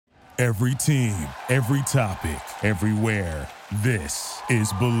Every team, every topic, everywhere. This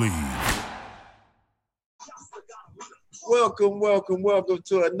is Believe. Welcome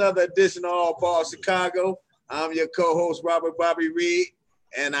to another edition of All Ball Chicago. I'm your co-host, Robert Bobby Reed,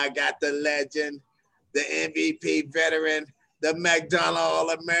 and I got the legend, the MVP veteran, the McDonald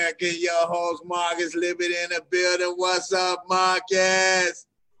All-American, your host, Marcus Liberty in the building. What's up, Marcus?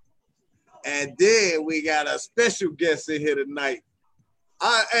 And then we got a special guest in here tonight.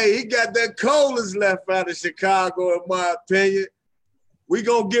 Hey, he got the coldest left out of Chicago, in my opinion. We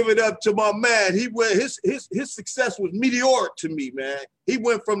gonna give it up to my man. He went his success was meteoric to me, man. He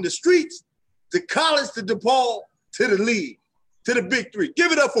went from the streets to college to DePaul to the league to the big three.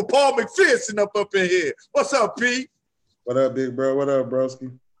 Give it up for Paul McPherson up in here. What's up, Pete? What up, big bro? What up,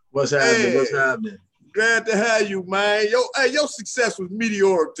 broski? What's happening? What's happening? Glad to have you, man. Your success was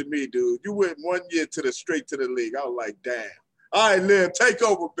meteoric to me, dude. You went 1 year straight to the league. I was like, damn. All right, Liv, take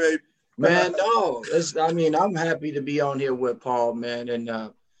over, baby. Man, no. I'm happy to be on here with Paul, man. And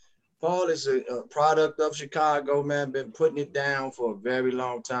Paul is a product of Chicago, man. Been putting it down for a very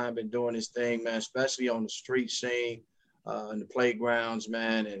long time. Been doing his thing, man, especially on the street scene, in the playgrounds,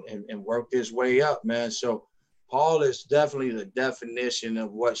 man, and worked his way up, man. So Paul is definitely the definition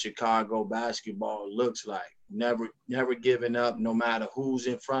of what Chicago basketball looks like. Never giving up, no matter who's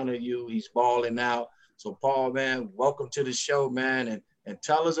in front of you. He's balling out. So, Paul, man, welcome to the show, man, and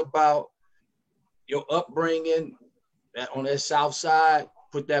tell us about your upbringing on that South Side.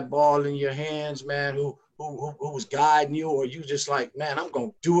 Put that ball in your hands, man. Who was guiding you, or you just like, man, I'm gonna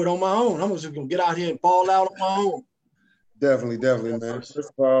do it on my own. I'm just gonna get out here and ball out on my own. Definitely, man.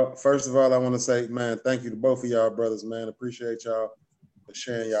 First of all, I want to say, man, thank you to both of y'all brothers, man. Appreciate y'all for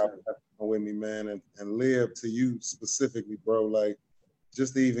sharing y'all with me, man, and Live to you specifically, bro. Like,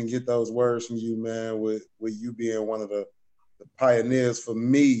 just to even get those words from you, man, with you being one of the pioneers for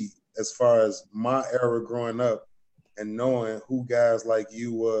me as far as my era growing up and knowing who guys like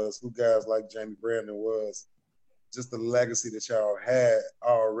you was, who guys like Jamie Brandon was, just the legacy that y'all had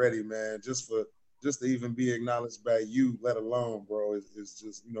already, man, just to even be acknowledged by you, let alone, bro, is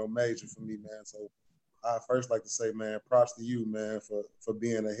just, major for me, man. So I first like to say, man, props to you, man, for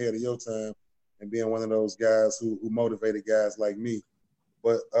being ahead of your time and being one of those guys who motivated guys like me.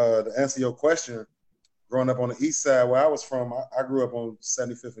 But to answer your question, growing up on the east side where I was from, I grew up on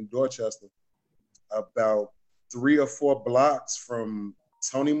 75th and Dorchester, about 3 or 4 blocks from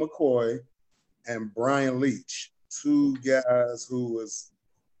Tony McCoy and Brian Leach, 2 guys who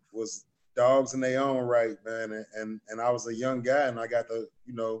was dogs in their own right, man. And I was a young guy, and I got to,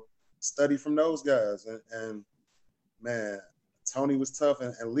 study from those guys. And man, Tony was tough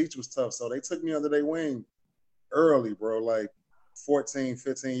and Leach was tough. So they took me under their wing early, bro. Like 14,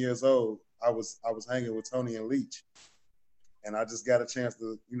 15 years old, I was hanging with Tony and Leach. And I just got a chance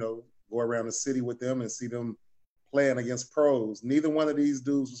to, go around the city with them and see them playing against pros. Neither one of these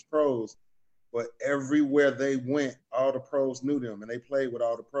dudes was pros, but everywhere they went, all the pros knew them and they played with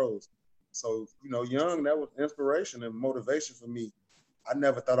all the pros. So, young, that was inspiration and motivation for me. I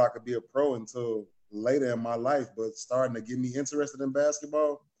never thought I could be a pro until later in my life, but starting to get me interested in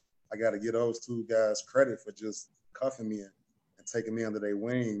basketball, I got to give those 2 guys credit for just cuffing me and taking me under their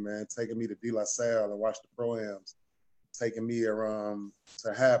wing, man, taking me to De La Salle and watch the Pro-Ams, taking me around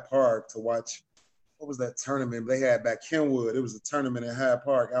to Hyde Park to watch, what was that tournament they had back Kenwood? It was a tournament in Hyde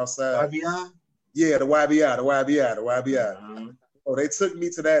Park outside. YBI? Yeah, the YBI. Oh, they took me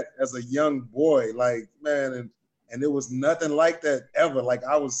to that as a young boy, like, man, and it was nothing like that ever. Like,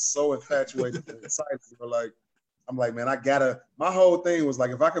 I was so infatuated and excited. Like, I'm like, man, my whole thing was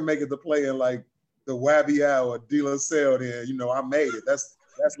like, if I can make it to play in like the YBI or De La Salle, then, I made it. That's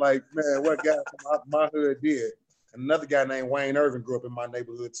like, man, what guy from my hood did. And another guy named Wayne Irvin grew up in my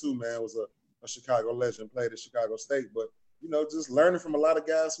neighborhood too, man, was a Chicago legend, played at Chicago State. But, just learning from a lot of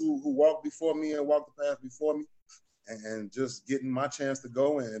guys who walked before me and walked the path before me and just getting my chance to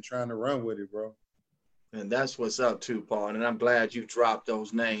go and trying to run with it, bro. And that's what's up too, Paul. And I'm glad you dropped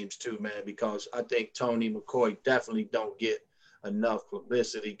those names too, man, because I think Tony McCoy definitely don't get enough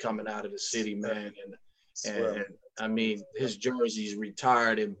publicity coming out of the city, man. And I mean, his jersey's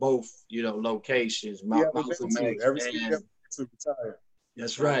retired in both, locations. Every city to retire.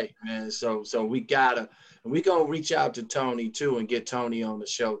 That's right, man. So we gonna reach out to Tony too and get Tony on the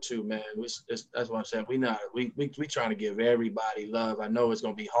show too, man. That's what I'm saying. We trying to give everybody love. I know it's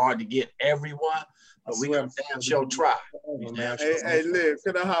gonna be hard to get everyone, but we gonna damn sure try. Hey, Liv,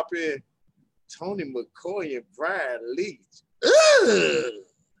 can I hop in? Tony McCoy and Brian Leach. Ugh.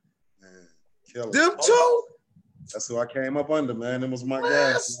 Man, them 2? That's who I came up under, man. Them was my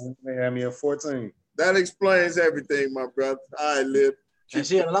guys. Man. They had me at 14. That explains everything, my brother. All right, Liv. And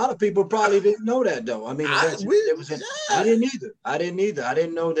see, a lot of people probably didn't know that, though. I mean, I didn't either. I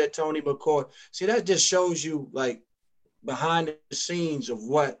didn't know that Tony McCoy. See, that just shows you, like, behind the scenes of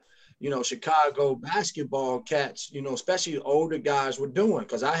what, Chicago basketball cats, especially older guys were doing.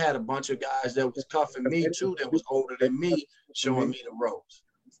 Because I had a bunch of guys that was cuffing me, too, that was older than me, showing me the ropes.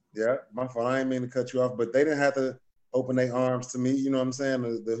 Yeah, my fault. I ain't mean to cut you off, but they didn't have to open their arms to me. You know what I'm saying?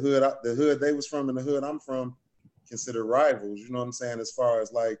 The hood they was from and the hood I'm from considered rivals. You know what I'm saying? As far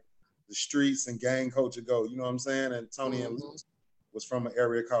as like the streets and gang culture go. You know what I'm saying? And Tony and Luke was from an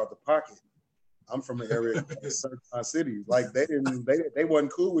area called the Pocket. I'm from an area called Sunshine City. Like they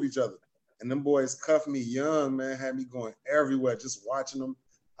wasn't cool with each other. And them boys cuffed me young, man, had me going everywhere, just watching them.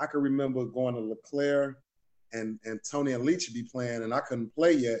 I can remember going to LeClaire and Tony and Leach be playing, and I couldn't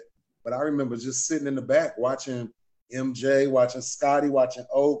play yet. But I remember just sitting in the back watching MJ, watching Scotty, watching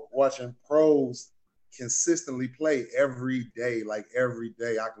Oak, watching pros consistently play every day. Like every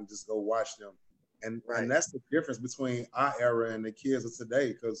day I can just go watch them. And that's the difference between our era and the kids of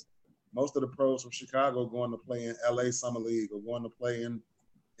today, because most of the pros from Chicago going to play in LA Summer League or going to play in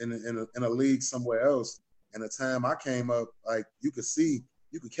a league somewhere else. And the time I came up, like you could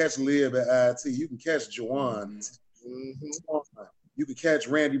catch Lib at IIT, you can catch Juwan, you could catch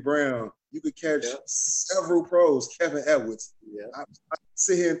Randy Brown, you could catch several pros, Kevin Edwards. Yeah. I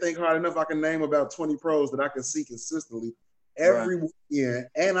sit here and think hard enough, I can name about 20 pros that I can see consistently every weekend.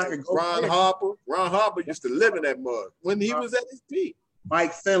 And I can go. Ron Harper used to live in that mud when he was at his peak.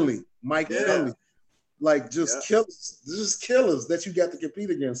 Mike Finley, like just killers that you got to compete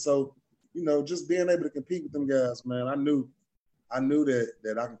against. So, just being able to compete with them guys, man, I knew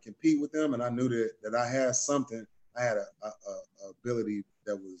that I could compete with them, and I knew that I had something. I had a ability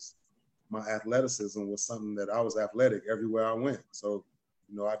that was my athleticism was something that I was athletic everywhere I went. So,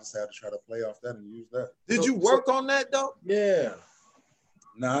 I just had to try to play off that and use that. Did you work on that though? Yeah.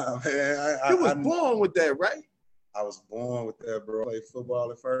 Nah, man, you was born with that, right? I was born with that, bro. I played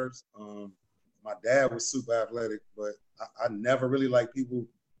football at first. My dad was super athletic, but I never really liked people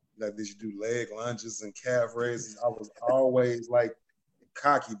like, did you do leg lunges and calf raises? I was always like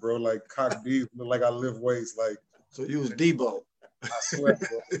cocky, bro, like cock beef, like I lift weights. Like, so you was Debo. I swear,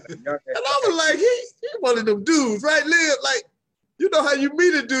 bro. And I was like, he one of them dudes, right? Live like, you know how you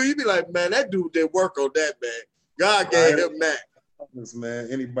meet a dude, you be like, man, that dude did work on that, man. God gave him that. Man,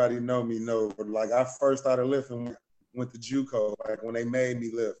 anybody know me know, but like I first started lifting, went to JUCO. Like when they made me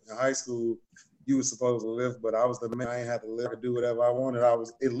lift in high school, you were supposed to lift, but I was the man. I ain't have to lift or do whatever I wanted.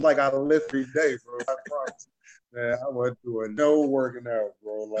 It like I lift every day, bro. I promise. Man, I wasn't doing no working out,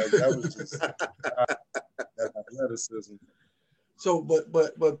 bro. Like that was just that athleticism. So,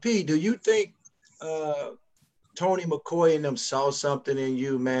 but P, do you think Tony McCoy and them saw something in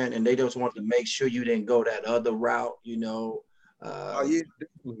you, man, and they just wanted to make sure you didn't go that other route, Oh yeah,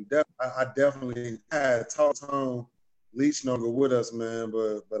 definitely. I definitely had talked to Leach no longer with us, man.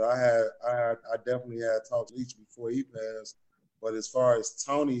 But I definitely had talked to Leach before he passed. But as far as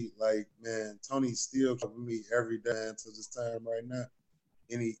Tony, like, man, Tony still covering me every day until this time right now.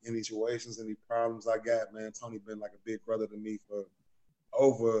 Any situations, any problems I got, man, Tony been like a big brother to me for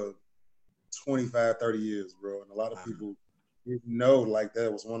over 25, 30 years, bro. And a lot of people didn't know like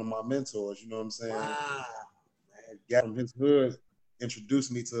that was one of my mentors. You know what I'm saying? Wow. Got from his hood,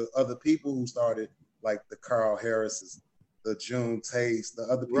 introduced me to other people who started, like the Carl Harrises, the June Taste, the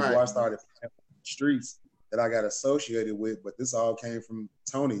other people I started playing on the streets that I got associated with. But this all came from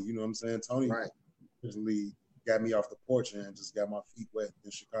Tony. You know what I'm saying? Tony usually got me off the porch and just got my feet wet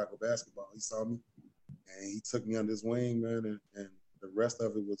in Chicago basketball. He saw me and he took me under his wing, man. And the rest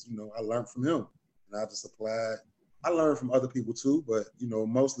of it was, I learned from him and I just applied. I learned from other people too, but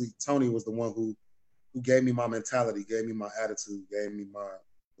mostly Tony was the one who gave me my mentality, gave me my attitude, gave me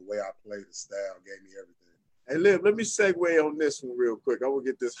the way I play, the style, gave me everything. Hey, Liv, let me segue on this one real quick. I will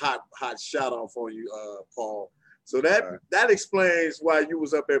get this hot shout off on you, Paul. So that explains why you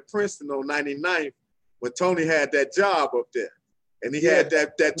was up at Princeton on 99th when Tony had that job up there, and he had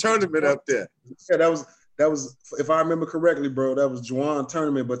that tournament up there. Yeah, that was if I remember correctly, bro. That was Juwan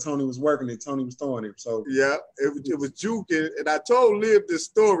tournament, but Tony was working it. Tony was throwing it. So yeah, it was Juke, and I told Liv this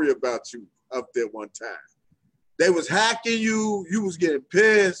story about you up there one time. They was hacking you was getting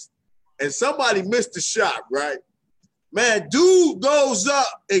pissed, and somebody missed the shot, right? Man, dude goes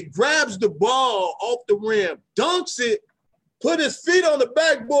up and grabs the ball off the rim, dunks it, put his feet on the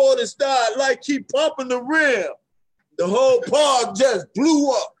backboard and start like keep pumping the rim. The whole park just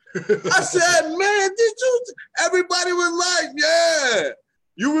blew up. I said, man, did you? Everybody was like, yeah.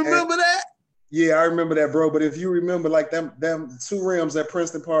 You remember that? Yeah, I remember that, bro. But if you remember, like them two rims at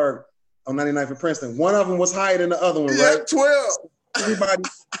Princeton Park, on 99th and Princeton. One of them was higher than the other one, right? 12. everybody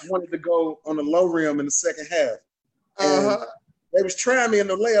wanted to go on the low rim in the second half. And they was trying me in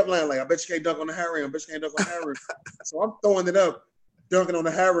the layup line, like, I bet you can't dunk on the high rim. I bet you can't dunk on the high rim. So I'm throwing it up, dunking on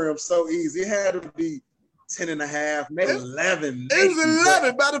the high rim so easy. It had to be 10 and a half, maybe 11. It was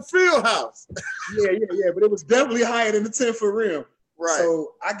 11 by the field house. Yeah. But it was definitely higher than the 10-foot rim. Right.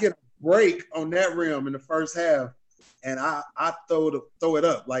 So I get a break on that rim in the first half, and I throw it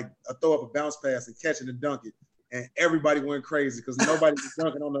up, like I throw up a bounce pass and catch it and dunk it. And everybody went crazy because nobody was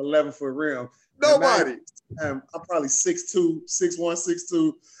dunking on the 11-foot rim. Nobody. I'm probably 6'2", 6'1",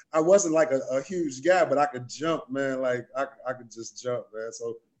 6'2". I wasn't like a huge guy, but I could jump, man. Like I could just jump, man.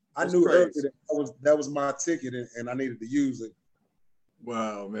 So I knew early that was my ticket, and I needed to use it.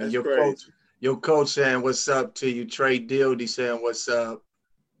 Wow, man. That's Your coach saying what's up to you. Trey Dildy saying what's up.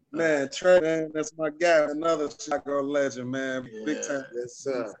 Man, Trey, man, that's my guy. Another Chicago legend, man. Yeah. Big time. Yes,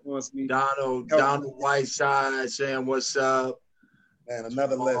 sir. Donald Whiteside saying what's up. Man,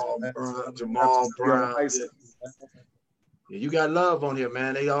 another legend, man. Jamal Brown. Yeah, you got love on here,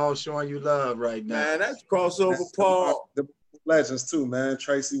 man. They all showing you love right now. Man, that's crossover, Paul. The legends too, man.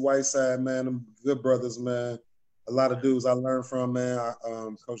 Tracy Whiteside, man. Them good brothers, man. A lot of dudes I learned from, man.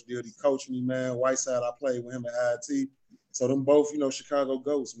 Coach Dildy coached me, man. Whiteside, I played with him at IIT. So them both, Chicago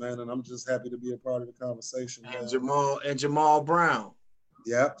Ghosts, man. And I'm just happy to be a part of the conversation, man. Jamal Brown.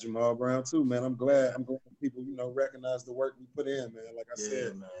 Yeah, Jamal Brown too, man. I'm glad people, recognize the work we put in, man. Like I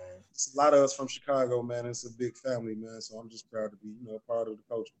said, man. It's a lot of us from Chicago, man. It's a big family, man. So I'm just proud to be, a part of the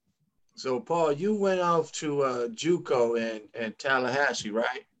coaching. So Paul, you went off to JUCO in Tallahassee,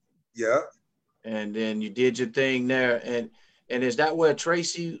 right? Yeah. And then you did your thing there, and is that where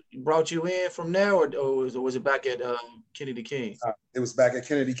Tracy brought you in from there, or was it back at Kennedy King? It was back at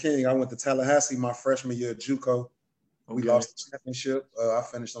Kennedy King. I went to Tallahassee my freshman year at JUCO. We lost the championship. I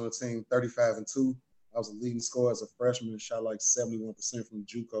finished on the team 35-2. I was a leading scorer as a freshman and shot like 71% from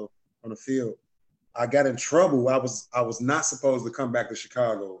JUCO on the field. I got in trouble. I was not supposed to come back to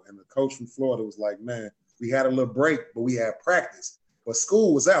Chicago, and the coach from Florida was like, "Man, we had a little break, but we had practice, but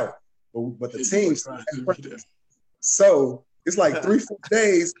school was out, but the team had practice." So it's like 3-4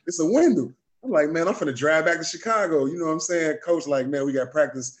 days. It's a window. I'm like, man, I'm finna drive back to Chicago. You know what I'm saying? Coach like, man, we got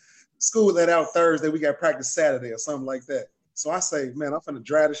practice. School let out Thursday. We got practice Saturday or something like that. So I say, man, I'm finna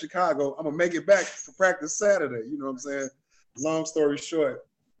drive to Chicago. I'm gonna make it back for practice Saturday. You know what I'm saying? Long story short,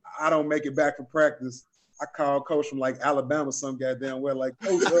 I don't make it back for practice. I call coach from like Alabama, some goddamn well, like,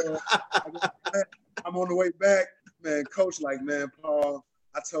 Coach, I'm on the way back. Man, coach like, man, Paul,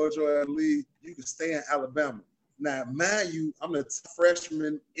 I told Joel Lee, you can stay in Alabama. Now, mind you, I'm the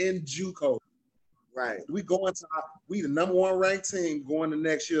freshman in JUCO. Right. We the number one ranked team going to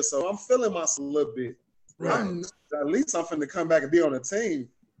next year. So I'm feeling myself a little bit. Right. At least I'm finna come back and be on the team.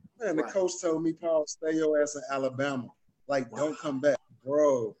 Man, the Right. coach told me, Paul, stay your ass in Alabama. Like, don't come back.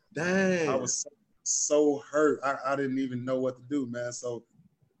 Bro, Dang. I was so hurt. I didn't even know what to do, man. So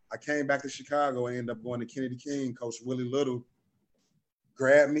I came back to Chicago and ended up going to Kennedy King. Coach Willie Little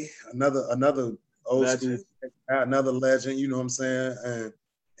grabbed me, another old Legend. school, another legend, you know what I'm saying?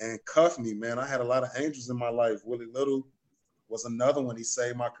 And cuffed me, man. I had a lot of angels in my life. Willie Little was another one. He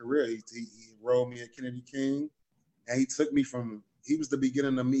saved my career. He enrolled me at Kennedy King, and he was the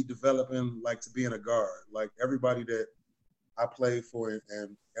beginning of me developing like to being a guard. Like everybody that I played for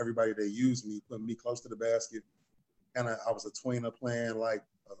and everybody that used me, put me close to the basket. And I was a tweener playing like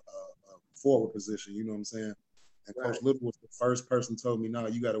a forward position, you know what I'm saying? And Right. Coach Little was the first person who told me, no,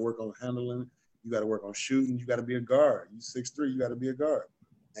 you got to work on handling, you got to work on shooting, you got to be a guard. You 6'3", you got to be a guard.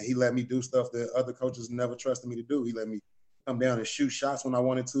 And he let me do stuff that other coaches never trusted me to do. He let me come down and shoot shots when I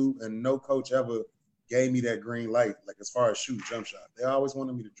wanted to, and no coach ever gave me that green light, like as far as shooting jump shot. They always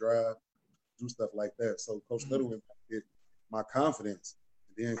wanted me to drive, do stuff like that. So Coach Little impacted my confidence.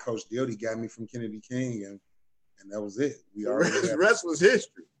 And then Coach Dildy got me from Kennedy King, and that was it. The rest was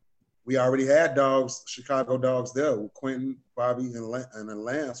history. We already had dogs, Chicago dogs there. With Quentin, Bobby, and then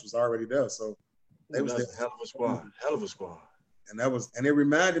Lance was already there. So they was there. Hell of a squad. Hell of a squad. And it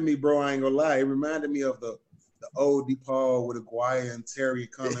reminded me, bro, I ain't gonna lie, it reminded me of the old DePaul with Aguirre and Terry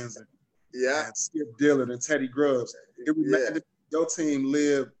Cummings and Skip Dillard and Teddy Grubbs. It reminded me, your team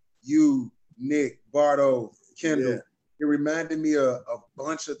lived, you, Nick, Bardo, Kendall. Yeah. It reminded me of a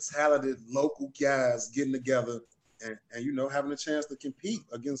bunch of talented local guys getting together and having a chance to compete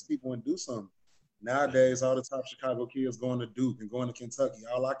against people and do something. Nowadays, all the top Chicago kids going to Duke and going to Kentucky,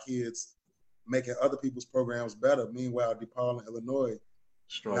 all our kids making other people's programs better. Meanwhile, DePaul and Illinois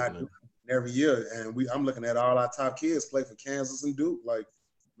struggling every year. And I'm looking at all our top kids play for Kansas and Duke. Like,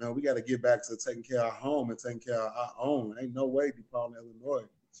 man, we got to get back to taking care of our home and taking care of our own. Ain't no way DePaul and Illinois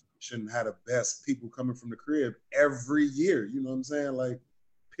shouldn't have the best people coming from the crib every year. You know what I'm saying? Like,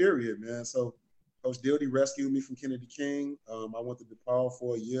 period, man. So Coach Dildy rescued me from Kennedy King. I went to DePaul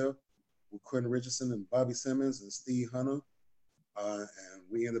for a year with Quentin Richardson and Bobby Simmons and Steve Hunter. And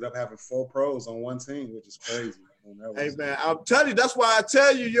we ended up having 4 pros on one team, which is crazy. Hey, man, I'm telling you, that's why I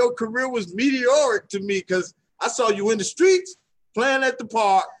tell you your career was meteoric to me, because I saw you in the streets playing at the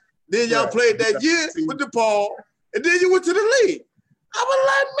park. Then y'all played that year with DePaul, and then you went to the league. I was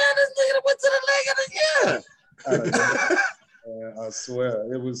like, man, this nigga went to the league in a year. I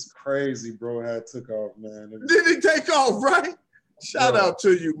swear, it was crazy, bro, how it took off, man. Did he take off, right? Shout out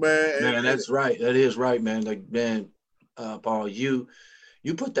to you, man. Man, that's right. That is right, man. Like, man, Paul, you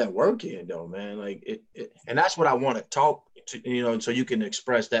put that work in, though, man. Like, it and that's what I want to talk to, you know, so you can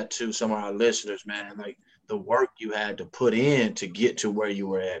express that to some of our listeners, man. Like, the work you had to put in to get to where you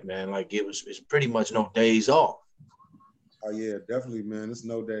were at, man. Like, it's pretty much no days off. Oh, yeah, definitely, man. It's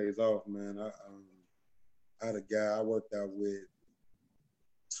no days off, man. I had a guy I worked out with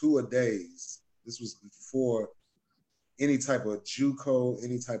 2 a days. This was before any type of JUCO,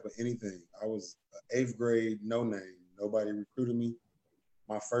 any type of anything. I was 8th grade, no name. Nobody recruited me.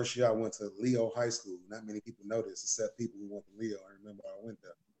 My first year, I went to Leo High School. Not many people know this, except people who went to Leo. I remember I went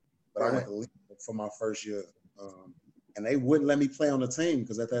there. But I went to Leo for my first year. And they wouldn't let me play on the team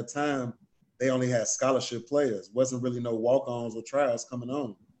because at that time, they only had scholarship players. Wasn't really no walk-ons or tryouts coming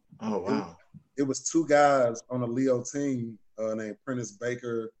on. Oh, wow. It was 2 guys on the Leo team named Prentice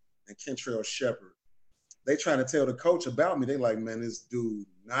Baker and Kentrell Shepard. They trying to tell the coach about me. They like, man, this dude,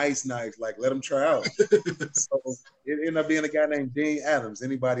 nice, like, let him try out. So it ended up being a guy named Dean Adams.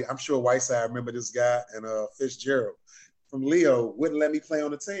 Anybody, I'm sure Whiteside remember this guy, and Fitzgerald from Leo wouldn't let me play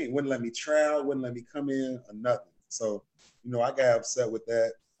on the team, wouldn't let me try out, wouldn't let me come in or nothing. So, you know, I got upset with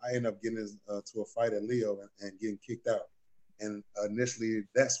that. I ended up getting to a fight at Leo and getting kicked out. And initially,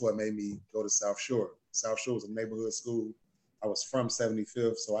 that's what made me go to South Shore. South Shore was a neighborhood school. I was from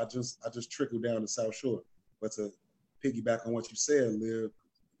 75th, so I just trickled down to South Shore. But to piggyback on what you said, Liv,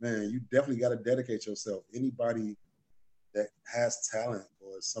 man, you definitely got to dedicate yourself. Anybody that has talent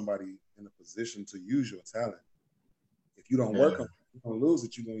or is somebody in a position to use your talent, if you don't work on it, you're going to lose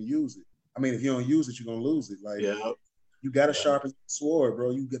it, you're going to use it. I mean, if you don't use it, you're going to lose it. Like, you got to sharpen your sword,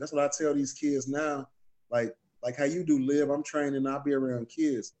 bro. That's what I tell these kids now. Like how you do, Liv, I'm training, I'll be around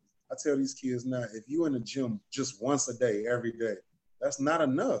kids. I tell these kids now, if you in the gym just once a day, every day, that's not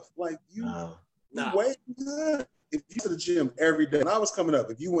enough. Like, wait, if you to the gym every day, when I was coming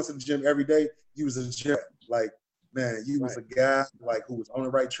up, if you went to the gym every day, you was a gym. Like, man, you was a guy like who was on the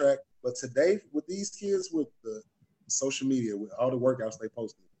right track. But today, with these kids, with the social media, with all the workouts they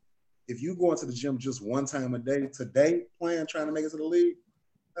posted, if you go into the gym just one time a day, today, trying to make it to the league,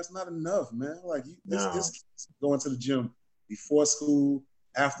 that's not enough, man. Like, this going to the gym before school,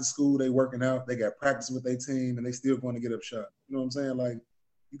 after school, they working out, they got practice with their team, and they still going to get up shot. You know what I'm saying? Like,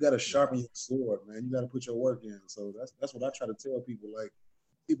 you got to sharpen your sword, man. You got to put your work in. So that's what I try to tell people. Like,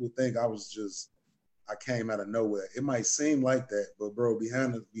 people think I came out of nowhere. It might seem like that, but bro,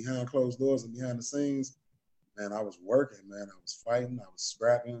 behind closed doors and behind the scenes, man, I was working, man. I was fighting, I was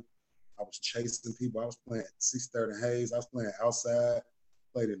scrapping, I was chasing people. I was playing at 630 Hayes. I was playing outside,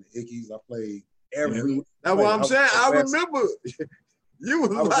 played in the Ickies. I played every. That's what I'm saying. I remember you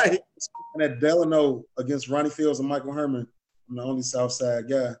was like at Delano against Ronnie Fields and Michael Herman. I'm the only Southside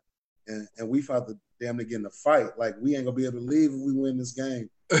guy, and we fought to damn near get in a fight. Like, we ain't gonna be able to leave if we win this game.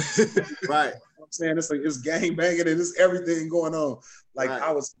 Right. I'm saying it's gang banging and it's everything going on. Like,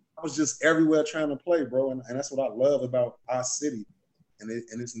 I was just everywhere trying to play, bro, and that's what I love about our city. And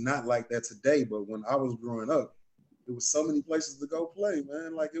it's not like that today, but when I was growing up, there was so many places to go play,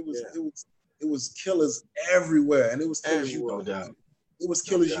 man. Like, it was killers everywhere, and it was killers it was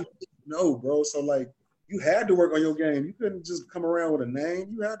killers you didn't know, bro. So, like, you had to work on your game. You couldn't just come around with a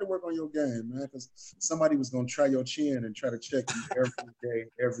name. You had to work on your game, man, because somebody was going to try your chin and try to check you every day,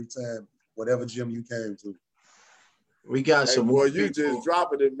 every time, whatever gym you came to. We got some more. You just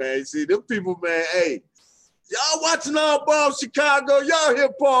dropping it, man. See, them people, man, hey, y'all watching All Ball Chicago. Y'all hear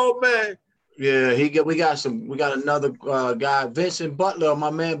Paul, man. Yeah, we got another guy, Vincent Butler, my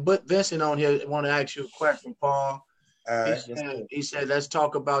man Vincent on here. Want to ask you a question, Paul. He said, let's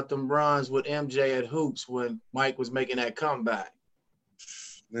talk about them runs with MJ at Hoops when Mike was making that comeback.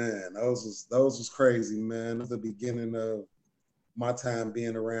 Man, those was crazy, man. That was the beginning of my time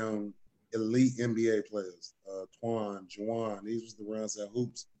being around elite NBA players. Twan, Juwan, these was the runs at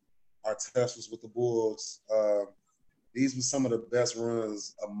Hoops. Artest was with the Bulls. These were some of the best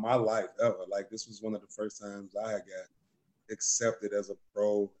runs of my life ever. Like, this was one of the first times I had got accepted as a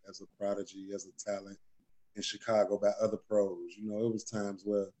pro, as a prodigy, as a talent in Chicago by other pros. You know, it was times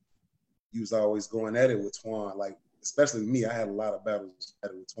where you was always going at it with Twan. Like, especially me, I had a lot of battles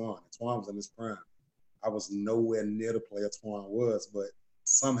with Twan. Twan was in his prime. I was nowhere near the player Twan was, but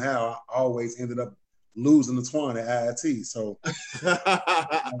somehow I always ended up losing to Twan at IIT. So,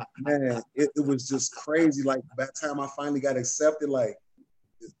 man, it was just crazy. Like, by the time I finally got accepted, like,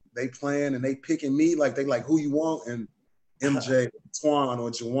 they playing and they picking me, like, they like, who you want? And MJ, Twan, or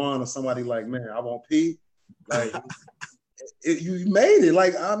Jawan, or somebody like, man, I want P. Like, you made it.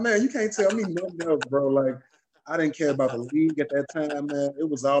 Like, man, you can't tell me nothing else, bro. Like, I didn't care about the league at that time, man. It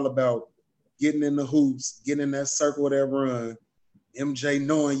was all about getting in the hoops, getting in that circle of that run. MJ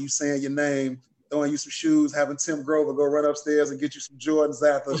knowing you, saying your name, throwing you some shoes, having Tim Grover go run upstairs and get you some Jordans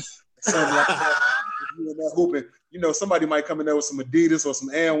after something like that. If you in that hooping, you know, somebody might come in there with some Adidas or some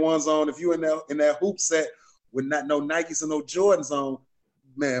Air Ones on. If you in that hoop set with no Nikes and no Jordans on,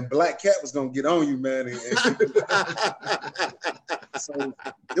 man, Black Cat was gonna get on you, man. So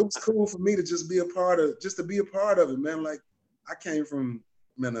it was cool for me to just be a part of it, man. Like, I came from,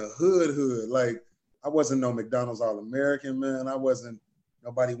 man, a hood. Like, I wasn't no McDonald's All-American, man.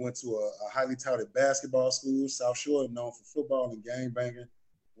 Nobody went to a highly touted basketball school. South Shore known for football and game banging.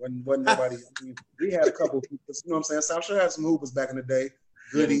 Wasn't nobody. I mean, we had a couple of hoopers, you know what I'm saying? South Shore had some hoopers back in the day.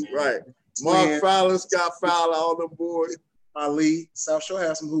 Goody. Right. Mark Fowler, Scott Fowler, all them boys. Ali. South Shore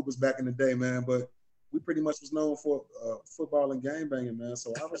had some hoopers back in the day, man, but we pretty much was known for football and game banging, man.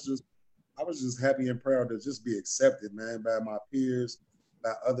 So I was just happy and proud to just be accepted, man, by my peers,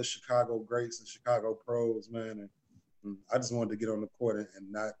 by other Chicago greats and Chicago pros, man. And I just wanted to get on the court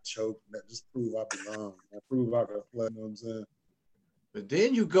and not choke, just prove I belong. Prove I could play, you know what I'm saying? But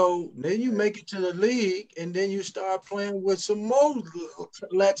then you make it to the league, and then you start playing with some more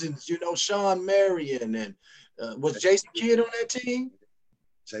legends, you know, Sean Marion, and was Jason Kidd on that team?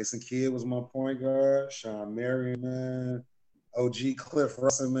 Jason Kidd was my point guard. Sean Marion, man. OG Cliff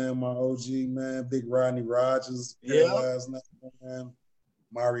Russell, man, my OG, man. Big Rodney Rogers, paralyzed now, man.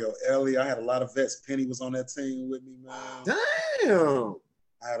 Mario Ellie. I had a lot of vets. Penny was on that team with me, man. Damn.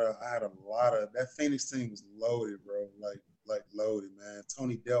 I had a lot of that Phoenix team was loaded, bro. Like loaded, man.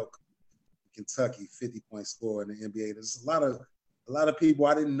 Tony Delk, Kentucky, 50-point scorer in the NBA. There's a lot of people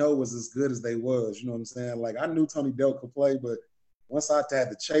I didn't know was as good as they was. You know what I'm saying? Like, I knew Tony Delk could play, but once I had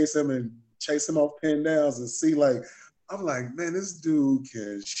to chase him off pin downs and see, like, I'm like, man, this dude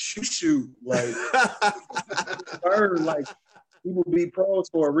can shoot. Like, bird, like, people be pros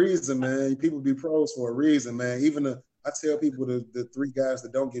for a reason, man. Even I tell people the three guys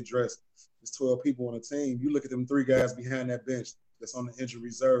that don't get dressed, there's 12 people on a team. You look at them three guys behind that bench that's on the injured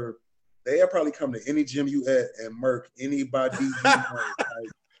reserve, they'll probably come to any gym you at and murk anybody you know. Like,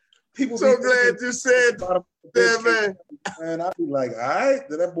 people so glad you said that, man. Man, I'd be like, all right,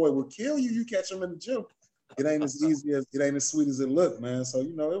 that boy will kill you. You catch him in the gym. It ain't as sweet as it looked, man. So,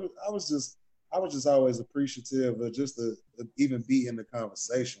 you know, I was just always appreciative of just to even be in the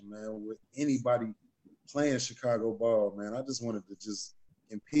conversation, man, with anybody playing Chicago ball, man. I just wanted to just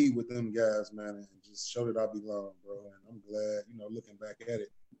compete with them guys, man, and just show that I belong, bro. And I'm glad, you know, looking back at it,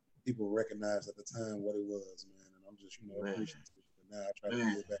 people recognized at the time what it was, man. And I'm just, you know, appreciative. But now I try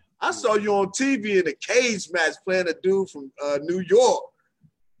to get back. I saw you on TV in a cage match playing a dude from New York.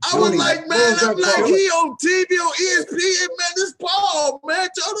 I was like, man, I'm like, he on TV on ESPN, man. This Paul, man,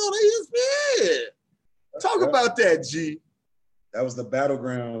 turn on ESPN. Talk about that, G. That was the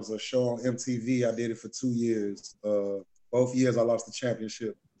Battlegrounds, a show on MTV. I did it for 2 years. Both years I lost the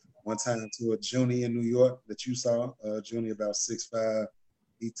championship. One time to a Junie in New York that you saw. Junie about 6'5".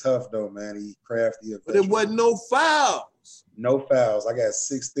 He tough though, man. He crafty. But there wasn't no fouls. No fouls. I got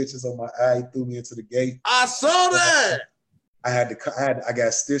 6 stitches on my eye. He threw me into the gate. I saw that. I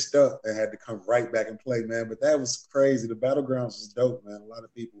got stitched up and had to come right back and play, man. But that was crazy. The Battlegrounds was dope, man. A lot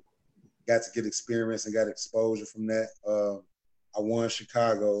of people got to get experience and got exposure from that. I won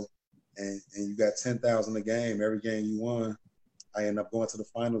Chicago, and you got $10,000 a game. Every game you won, I ended up going to the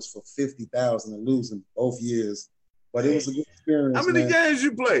finals for $50,000 and losing both years. But it was a good experience. How many games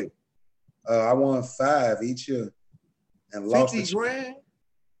you played? I won 5 each year, and lost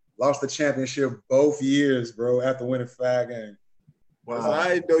the championship both years, bro. After winning 5 games. Wow!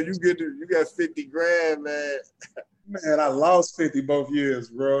 I didn't know you got $50,000, man. Man, I lost 50 both years,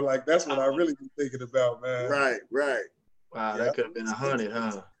 bro. Like, that's what I really been thinking about, man. Right. Wow, that could have been 100,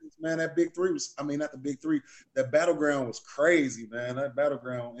 huh? Man, that Big Three not the Big Three. That Battleground was crazy, man. That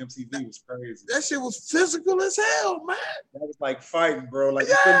Battleground on MTV was crazy. That shit was physical as hell, man. That was like fighting, bro. Like,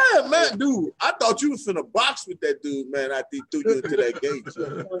 yeah, man, dude. I thought you was finna box with that dude, man. After he threw you into that gate.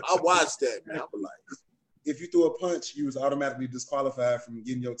 I watched that, man. I was like, if you threw a punch, you was automatically disqualified from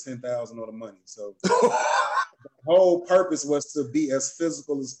getting your $10,000 or the money. So whole purpose was to be as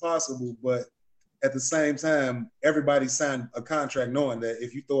physical as possible, but at the same time, everybody signed a contract knowing that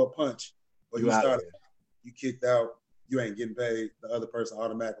if you throw a punch or you kicked out, you ain't getting paid. The other person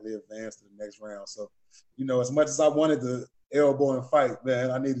automatically advanced to the next round. So, as much as I wanted to elbow and fight, man,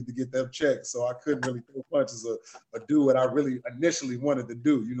 I needed to get that check. So I couldn't really throw punches or do what I really initially wanted to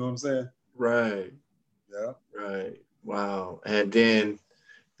do. You know what I'm saying? Right. Yeah. Right. Wow. And then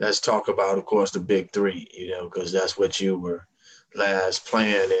let's talk about, of course, the big three, because that's what you were last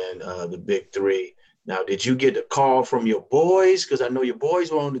playing in, the big three. Now, did you get a call from your boys? Because I know your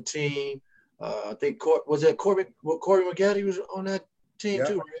boys were on the team. I think Corey McGetty was on that team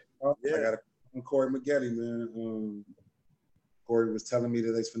too, right? Yeah. I got a call from Corey McGetty, man. Corey was telling me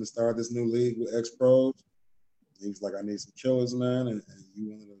that they're going to start this new league with ex-pros. He was like, I need some killers, man, and you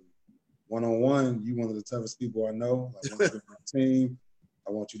one of the one-on-one, you one of the toughest people I know. I want you to my team.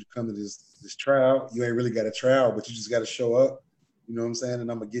 I want you to come to this tryout. You ain't really got a tryout, but you just got to show up. You know what I'm saying? And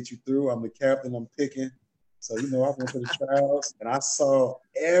I'm going to get you through. I'm the captain. I'm picking. So, I went to the tryouts, and I saw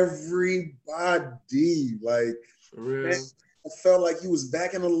everybody. Like, man, I felt like you was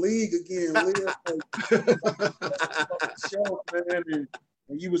back in the league again.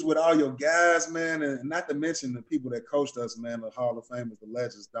 And you was with all your guys, man, and not to mention the people that coached us, man, the Hall of Famers, the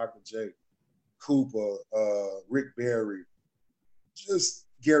legends, Dr. J, Cooper, Rick Barry, just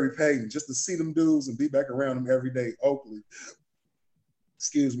Gary Payton, just to see them dudes and be back around them every day. Oakley,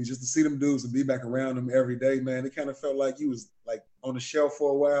 just to see them dudes and be back around them every day, man. It kind of felt like you was like on the shelf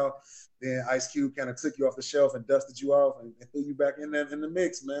for a while. Then Ice Cube kind of took you off the shelf and dusted you off and threw you back in the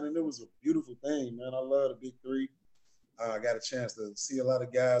mix, man. And it was a beautiful thing, man. I love the big three. I got a chance to see a lot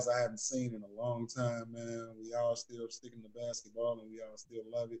of guys I haven't seen in a long time, man. We all still sticking to basketball and we all still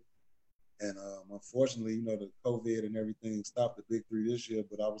love it. And unfortunately, the COVID and everything stopped the big three this year,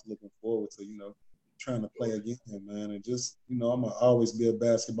 but I was looking forward to, trying to play again, man. And just, I'm going to always be a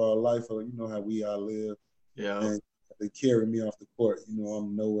basketball lifer. You know how we all live. Yeah. And they carry me off the court.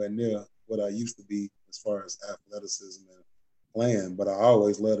 I'm nowhere near what I used to be as far as athleticism and playing, but I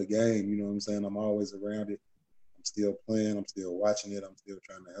always love the game. You know what I'm saying? I'm always around it. I'm still playing. I'm still watching it. I'm still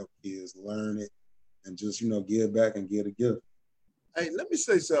trying to help kids learn it and just, give back and give a gift. Hey, let me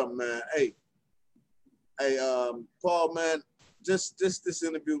say something, man. Hey, Paul, man, just this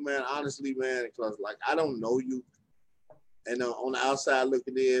interview, man, honestly, man, because, like, I don't know you. And on the outside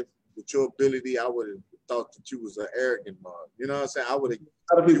looking in, with your ability, I would have thought that you was an arrogant mug. You know what I'm saying? I would have.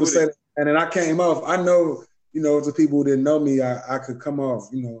 A lot of people say that, and then I came off. I know, to people who didn't know me, I could come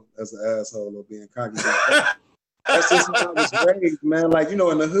off, as an asshole or being cocky. That's just how I was raised, man. Like, in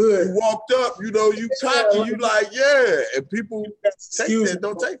the hood. You walked up, you cocky, you like, yeah. And people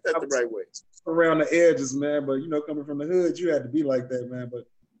don't take that the right way. Around the edges, man. But, coming from the hood, you had to be like that, man. But,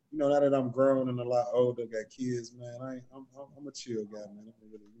 now that I'm grown and a lot older, got kids, man, I'm a chill guy, man. I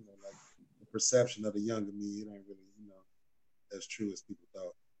don't really, like the perception of the younger me, it ain't really, as true as people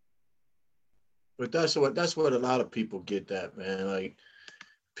thought. But that's what a lot of people get that, man. Like,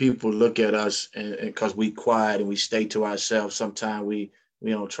 people look at us and because we quiet and we stay to ourselves, sometimes we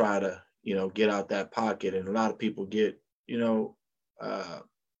don't try to, get out that pocket. And a lot of people get,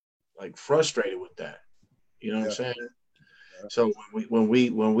 like frustrated with that. You know what I'm saying? Yeah. So when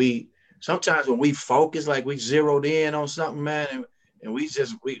we sometimes when we focus, like we zeroed in on something, man, and we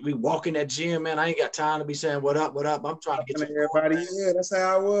walk in that gym, man, I ain't got time to be saying what up. I'm trying to get to everybody. Yeah, that's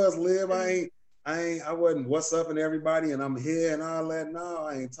how I was, Liv. I wasn't what's up and everybody and I'm here and all that. No,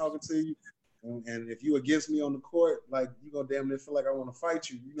 I ain't talking to you. And if you against me on the court, like, you gonna damn near feel like I want to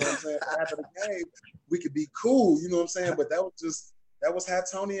fight you. You know what I'm saying? After the game, we could be cool. You know what I'm saying? But that was how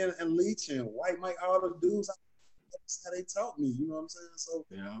Tony and Leach and White Mike, all the dudes, that's how they taught me. You know what I'm saying? So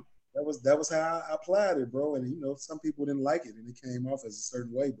yeah, that was how I applied it, bro. And some people didn't like it and it came off as a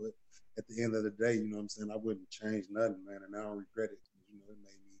certain way. But at the end of the day, you know what I'm saying? I wouldn't change nothing, man. And I don't regret it. It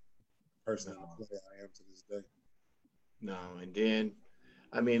made me the person in the player I am to this day. No, and then,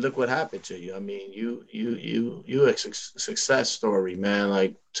 I mean, look what happened to you. I mean, you a success story, man.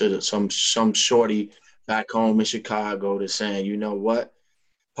 Like, to some shorty back home in Chicago that's saying, you know what?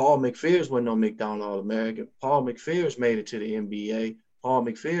 Paul McPhears wasn't no McDonald All-American. Paul McPhears made it to the NBA. Paul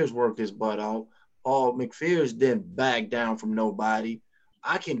McPhears worked his butt off. Paul McPhears didn't back down from nobody.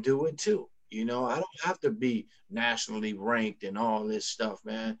 I can do it too. I don't have to be nationally ranked and all this stuff,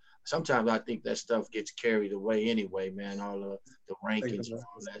 man. Sometimes I think that stuff gets carried away anyway, man, all the rankings and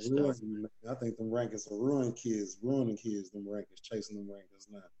all that stuff. I think them rankings are ruining kids, them rankings, chasing them rankings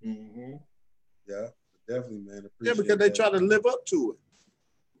now. Mm-hmm. Yeah, definitely, man. Yeah, because they try to live up to it.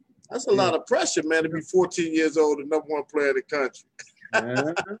 That's a lot of pressure, man, to be 14 years old and number one player in the country.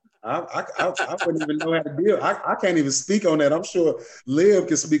 Man, I wouldn't even know how to deal. I can't even speak on that. I'm sure Liv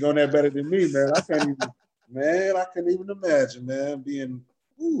can speak on that better than me, man. I can't even, man, I couldn't even imagine, man, being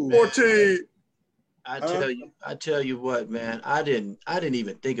 14. I tell you what, man, I didn't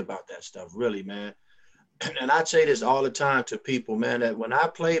even think about that stuff really, man. And I say this all the time to people, man, that when I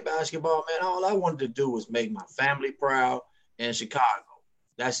played basketball, man, all I wanted to do was make my family proud in Chicago.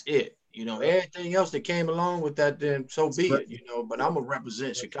 That's it. You know, everything else that came along with that, then so be it, you know, but I'm going to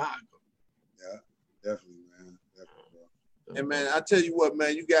represent Chicago. Yeah, definitely, man. Definitely. And, man, I tell you what,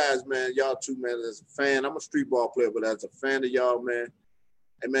 man, you guys, man, y'all too, man, as a fan, I'm a street ball player, but as a fan of y'all, man,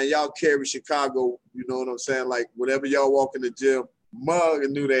 and, man, y'all carry Chicago, you know what I'm saying? Like, whenever y'all walk in the gym, mug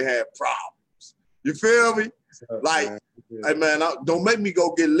and knew they had problems. You feel me? Like, hey, man, don't make me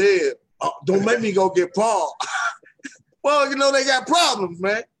go get Liv. Don't make me go get Paul. Well, you know, they got problems,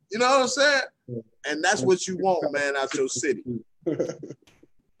 man. You know what I'm saying? And that's what you want, man, out your city.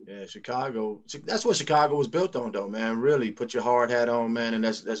 Yeah, Chicago. That's what Chicago was built on, though, man. Really, put your hard hat on, man, and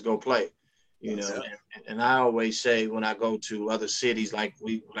let's go play. You know, and I always say when I go to other cities, like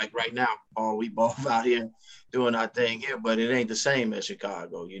right now, Paul, we both out here doing our thing here, but it ain't the same as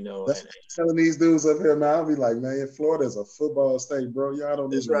Chicago, you know. That's telling these dudes up here, man, I'll be like, man, Florida's a football state, bro. Y'all don't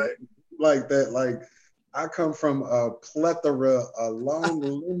That's even right. like that. Like, I come from a plethora, a long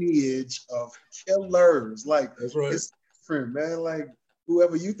lineage of killers. Like, that's right. It's different, man. Like,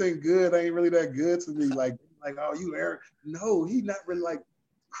 whoever you think good ain't really that good to me. Like, oh, you Eric. No, he not really like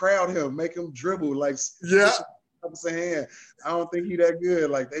crowd him, make him dribble. Like, yeah. Hand. I don't think he that good.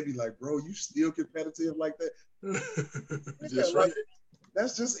 Like, they be like, bro, you still competitive like that? That's right.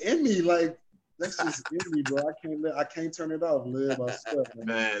 That's just in me. Like, that's just in me, bro. I can't turn it off, Liv. I swear,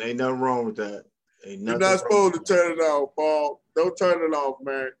 man, ain't nothing wrong with that. You're not supposed to turn it off, Paul. Don't turn it off,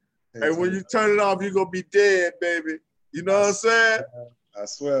 man. And when you turn it off, you're going to be dead, baby. You know what I'm saying? I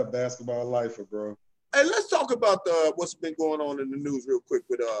swear, basketball lifer, bro. Hey, let's talk about what's been going on in the news real quick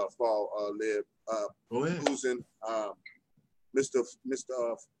with Paul Liv. Losing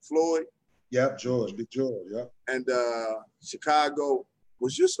Mr. Floyd. Yep, Big George, yep. And Chicago.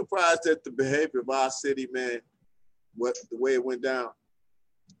 Was you surprised at the behavior of our city, man? The way it went down?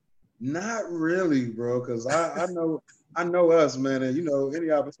 Not really, bro, because I know us, man, and you know,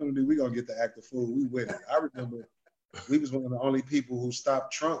 any opportunity we gonna get to act a fool, we with it. I remember we was one of the only people who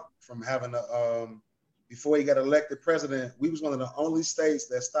stopped Trump from having before he got elected president, we was one of the only states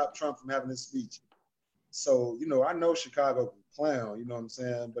that stopped Trump from having his speech. So, you know, I know Chicago can clown, you know what I'm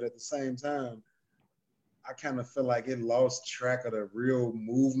saying? But at the same time, I kind of feel like it lost track of the real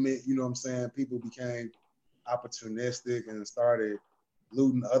movement, you know what I'm saying? People became opportunistic and started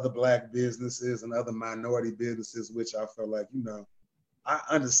looting other Black businesses and other minority businesses, which I felt like, you know, I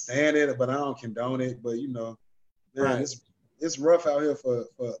understand it, but I don't condone it. But, you know, man, right. It's rough out here for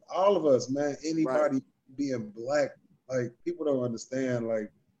all of us, man. Anybody being Black, like, people don't understand,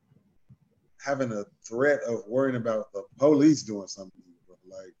 like, having a threat of worrying about the police doing something.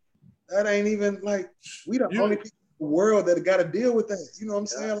 Like, that ain't even, like, we the only people in the world that got to deal with that. You know what I'm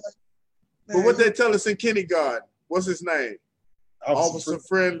saying? Like, man, but what they tell us in kindergarten, what's his name? Officer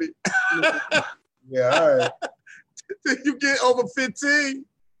Friendly. Yeah, all right. You get over 15.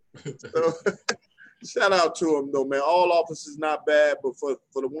 So, shout out to him, though, man. All officers not bad, but for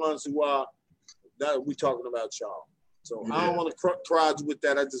the ones who are, that we talking about y'all. So I don't want to crowd you with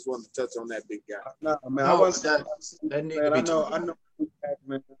that. I just want to touch on that big guy. No, man, I wasn't. I know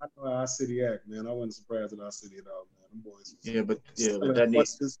our city act, man. I wasn't surprised at our city at all, man. Them boys. But that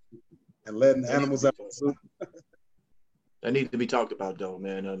needs and letting animals out. That needs to be talked about, though,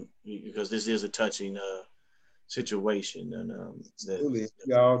 man, because this is a touching situation, and absolutely,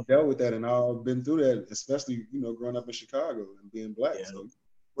 y'all dealt with that, and all been through that, especially, you know, growing up in Chicago and being Black. Yeah. So.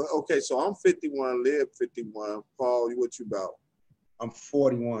 Well, okay, so I'm 51, Liv 51. Paul, what you about? I'm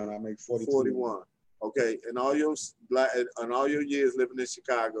 41. I make 42. 41. Okay, and all your years living in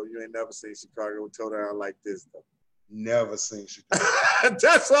Chicago, you ain't never seen Chicago toe down like this, though. Never seen Chicago.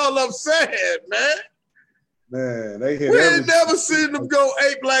 That's all I'm saying, man. Man, they hit. We ain't never seen them go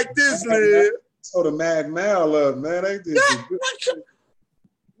ape like this, Liv. So the Mag Mal up, man. They did.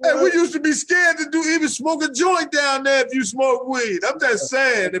 Hey, we used to be scared to even smoke a joint down there if you smoke weed. I'm just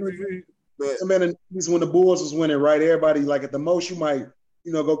saying. Man, when the Bulls was winning, right? Everybody, like, at the most, you might,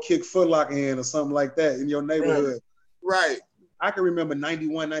 you know, go kick Foot Locker in or something like that in your neighborhood. Right. I can remember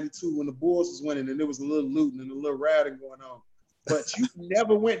 91, 92 when the Bulls was winning and there was a little looting and a little rioting going on. But you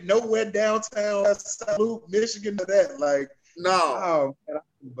never went nowhere downtown, Salute, Michigan, to that. Like, no. Oh, man, I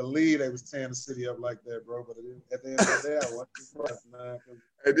couldn't believe they was tearing the city up like that, bro. But at the end of the day, I wasn't impressed, man.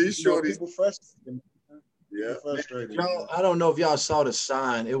 And these shorties, people fresh. yeah, Yeah. Frustrating. Y'all, I don't know if y'all saw the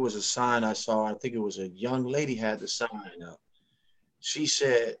sign. It was a sign I saw. I think it was a young lady had the sign up. She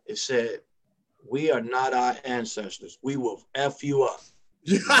said, it said, "We are not our ancestors. We will F you up."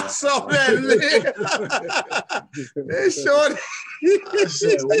 Yeah, I saw that. They showed I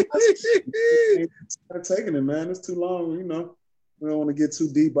said, I'm taking it, man. It's too long, you know. We don't want to get too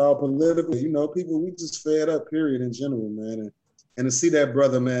deep all political. You know, people, we just fed up, period, in general, man. And to see that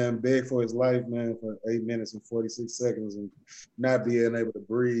brother, man, beg for his life, man, for 8 minutes and 46 seconds and not being able to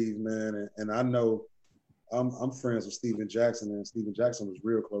breathe, man. And I know I'm friends with Steven Jackson, and Steven Jackson was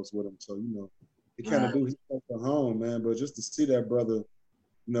real close with him. So, you know, he kind of do his stuff at home, man. But just to see that brother,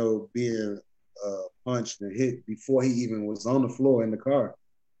 you know, being punched and hit before he even was on the floor in the car.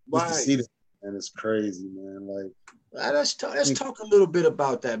 Just to see that, man, it's crazy, man. Like, let's talk a little bit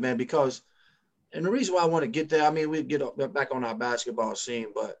about that, man, because, and the reason why I want to get there, I mean, we get back on our basketball scene,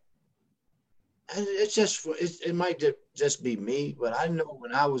 but it's just, it might just be me, but I know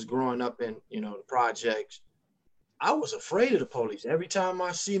when I was growing up in, you know, the projects, I was afraid of the police every time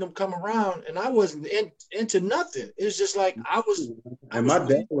I seen them come around, and I wasn't into nothing. It's just like my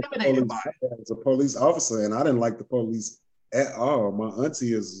dad was a police officer, and I didn't like the police at all. My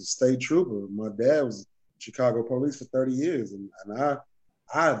auntie is a state trooper. My dad was Chicago police for 30 years, and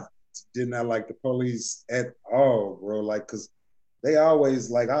I did not like the police at all, bro. Like, cause they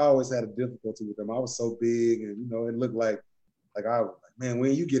always, like, I always had a difficulty with them. I was so big, and you know, it looked like I was like, man,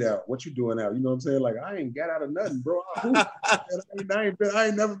 when you get out, what you doing out? You know what I'm saying? Like, I ain't got out of nothing, bro. I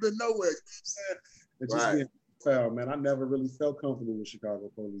ain't never been nowhere. You know what I'm saying? And just being foul, man. I never really felt comfortable with Chicago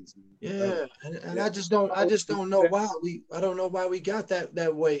police, man. Yeah, and I just don't know why I don't know why we got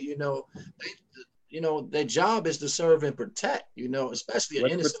that way. You know, their job is to serve and protect. You know, especially an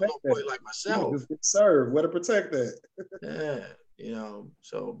innocent little boy like myself. Just get served. Where to protect that? Yeah, you know.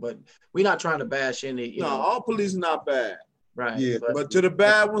 So, but we're not trying to bash any. You know, all police are not bad. Right. Yeah. But to the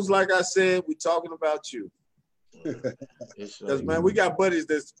bad ones, like I said, we talking about you. Because, man, we got buddies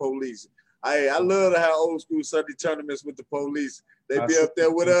that's police. I love to have old school Sunday tournaments with the police. They be up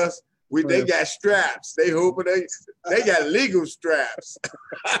there with us. They got straps. They hoping they got legal straps.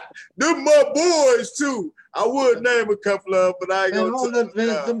 Them my boys too. I would name a couple of them, but I ain't gonna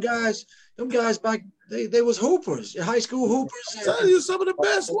them guys back they was hoopers, high school hoopers. Tell you some of the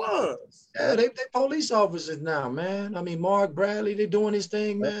best ones. Yeah, they police officers now, man. I mean, Mark Bradley, they doing his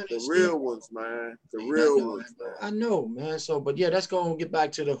thing, man. The real ones, man. The real ones. Man. I know, man. So, but yeah, let's go and get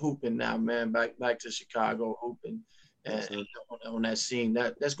back to the hooping now, man. Back to Chicago hooping. And on that scene,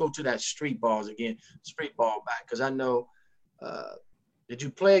 let's go to that street balls again, street ball back, because I know. Did you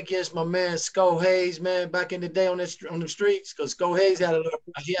play against my man Sko Hayes, man, back in the day on the streets? Because Sko Hayes had a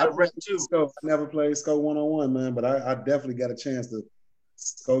rep too. I never played Sko one-on-one, man, but I definitely got a chance to.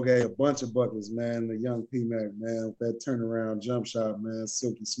 Sko gave a bunch of buckets, man. The young P-Mac, man, with that turnaround jump shot, man,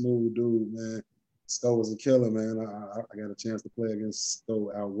 silky smooth dude, man. Sko was a killer, man. I got a chance to play against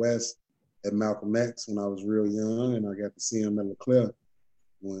Sko out west at Malcolm X when I was real young, and I got to see him at LeClaire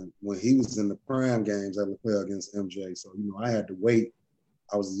when he was in the prime games at LeClaire against MJ. So, you know, I had to wait.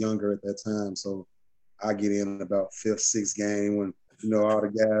 I was younger at that time, so I get in about 5th, 6th game when, you know, all the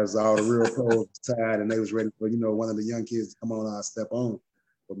guys, all the real pros was tired and they was ready for, you know, one of the young kids to come on, I'll step on.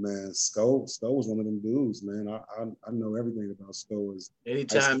 But, man, Sko was one of them dudes, man. I know everything about Sko.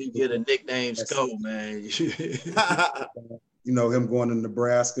 Anytime you get a nickname Sko, man. You know, him going to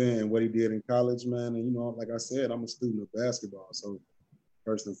Nebraska and what he did in college, man. And, you know, like I said, I'm a student of basketball, so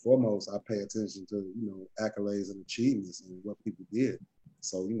first and foremost, I pay attention to, you know, accolades and achievements and what people did.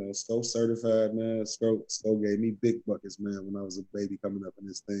 So, you know, Sko certified, man. Sko gave me big buckets, man, when I was a baby coming up in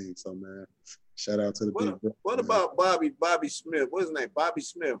this thing. So, man, shout out to the big buckets. What about Bobby Smith? What's his name? Bobby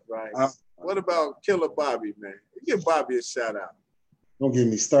Smith, right? What about Killer Bobby, man? Give Bobby a shout out. Don't get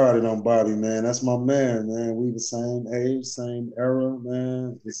me started on Bobby, man. That's my man, man. We the same age, same era,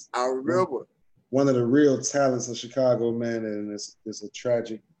 man. I remember. One of the real talents of Chicago, man, and it's a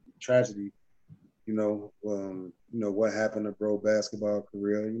tragedy. You know, what happened to bro basketball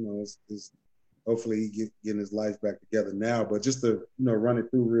career. You know, it's hopefully he getting his life back together now. But just to, you know, run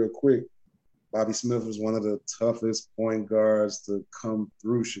it through real quick, Bobby Smith was one of the toughest point guards to come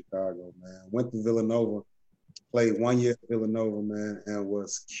through Chicago, man. Went to Villanova, played 1 year at Villanova, man, and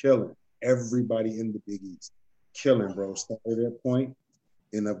was killing everybody in the Big East. Killing, bro. Started at point,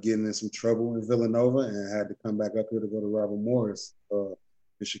 ended up getting in some trouble in Villanova and had to come back up here to go to Robert Morris in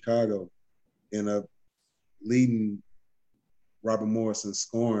Chicago. Ended up leading Robert Morris in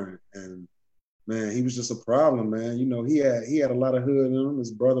scoring. And, man, he was just a problem, man. You know, he had a lot of hood in him.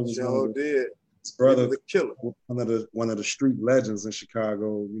 His brother was did. His brother, the killer. One of the street legends in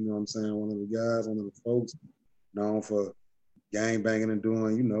Chicago. You know what I'm saying? One of the guys, one of the folks known for gang banging and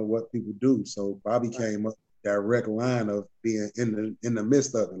doing, you know, what people do. So Bobby came up direct line of being in the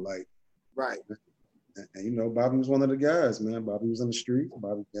midst of it, like. Right. And you know, Bobby was one of the guys, man. Bobby was in the street.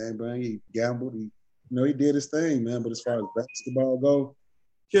 Bobby gang bang. He gambled. He did his thing, man. But as far as basketball go,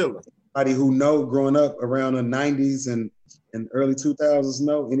 killer. Anybody who know growing up around the '90s and early 2000s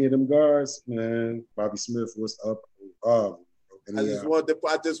know any of them guards, man. Bobby Smith was up. I just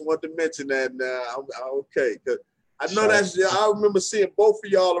wanted to mention that. Okay, because I know I remember seeing both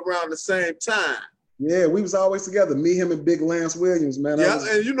of y'all around the same time. Yeah, we was always together. Me, him, and Big Lance Williams, man. Yeah,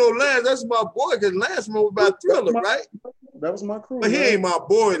 and you know Lance, that's my boy, because Lance know about Thriller, right? That was my crew. But he ain't my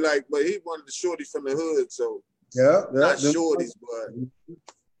boy, but he one of the shorties from the hood, so not shorties, but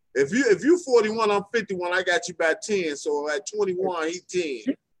if you 41, I'm 51, I got you by 10, so at 21, he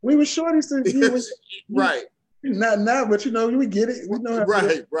 10. We were shorties since right. Not now, but you know, we get it. We know how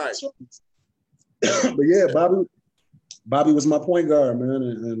right. But yeah, Bobby was my point guard, man,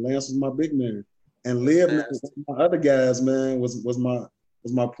 and Lance was my big man. And Lib, my other guys, man, was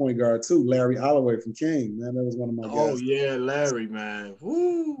my point guard too. Larry Holloway from King, man, that was one of my guys. Oh yeah, Larry, man.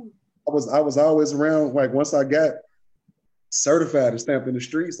 Woo. I was always around. Like once I got certified and stamped in the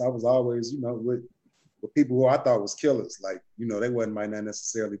streets, I was always, you know, with people who I thought was killers. Like, you know, they might not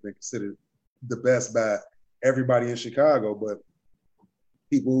necessarily been considered the best by everybody in Chicago, but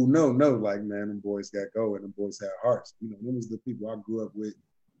people who know, like, man, them boys got go and them boys had hearts. You know, them was the people I grew up with.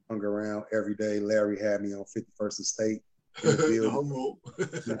 Hung around every day. Larry had me on 51st Estate in the field.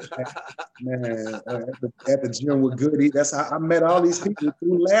 Man, at the gym with Goody. That's how I met all these people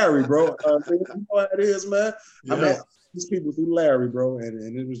through Larry, bro. You know how it is, man. Yeah. I met these people through Larry, bro,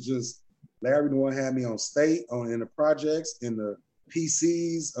 and it was just Larry the one had me on State, in the projects, in the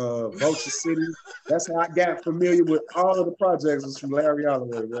PCs, Vulture City. That's how I got familiar with all of the projects was from Larry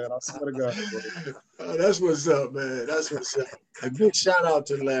Holloway, man. I swear to God, bro. Oh, that's what's up, man. That's what's up. A big shout out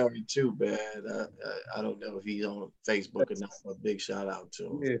to Larry too, man. I don't know if he's on Facebook or not, but a big shout out to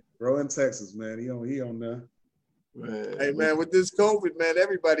him. Yeah, bro, in Texas, man. He on there. Man, hey, man, with this COVID, man,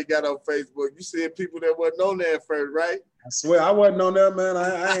 everybody got on Facebook. You see people that wasn't on there at first, right? I swear, I wasn't on there, man.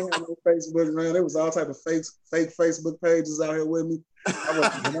 I ain't had no Facebook, man. There was all type of fake Facebook pages out here with me. I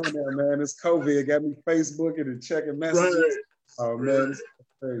wasn't on there, man. This COVID got me Facebooking and checking messages. Right. Oh, man, it's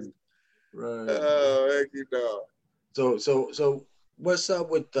crazy. Right. Oh, heck you know. So what's up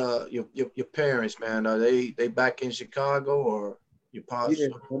with your parents, man? Are they back in Chicago or your pops? Yeah,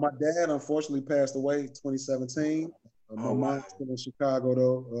 well, my dad unfortunately passed away in 2017. My mom's still in Chicago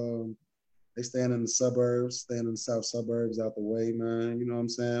though. They staying in the suburbs, staying in the south suburbs out the way, man. You know what I'm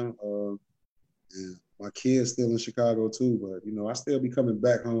saying? And my kids still in Chicago too, but you know, I still be coming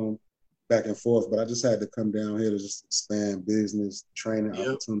back home, back and forth. But I just had to come down here to just expand business, training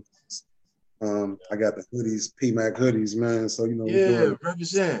opportunities. I got the hoodies, PMAC hoodies, man. So you know,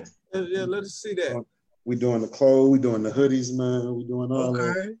 represent. Yeah, let us see that. We doing the clothes, we doing the hoodies, man. We doing all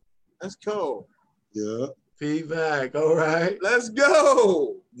that. That's cool. Yeah. Feedback, all right. Let's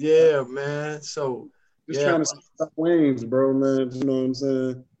go. Yeah, man. So just trying to stop wings, bro, man. You know what I'm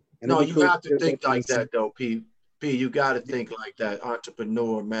saying? And no, you have to think like that, though, P. You got to think like that.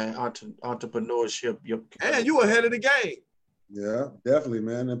 Entrepreneur, man. Entrepreneurship. And you ahead of the game. Yeah, definitely,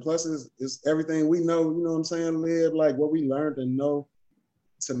 man. And plus, it's everything we know. You know what I'm saying? Live like what we learned and know.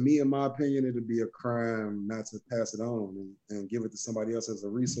 To me, in my opinion, it'd be a crime not to pass it on and give it to somebody else as a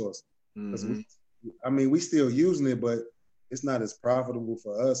resource. Mm-hmm. We still using it, but it's not as profitable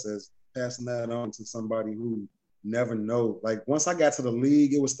for us as passing that on to somebody who never know. Like once I got to the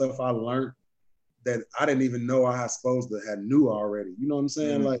league, it was stuff I learned that I didn't even know I was supposed to have knew already. You know what I'm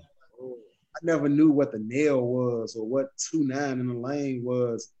saying? Mm-hmm. Like I never knew what the nail was or what 2-9 in the lane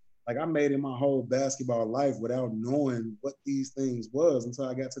was. Like I made it my whole basketball life without knowing what these things was until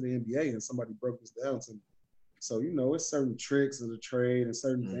I got to the NBA and somebody broke this down to me. So, you know, it's certain tricks of the trade and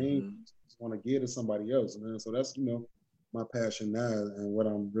certain things you just want to give to somebody else, man. So that's, you know, my passion now and what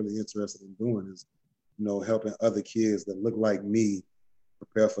I'm really interested in doing is, you know, helping other kids that look like me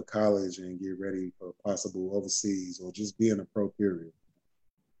prepare for college and get ready for possible overseas or just being a pro period.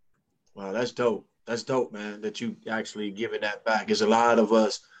 Wow, that's dope. That's dope, man, that you actually giving that back. There's a lot of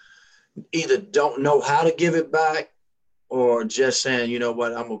us either don't know how to give it back or just saying, you know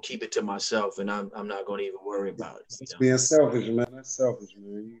what, I'm going to keep it to myself and I'm not going to even worry about it. It's being selfish, man. That's selfish,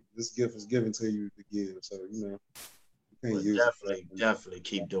 man. This gift is given to you to give. So, you know, you can't use it. Definitely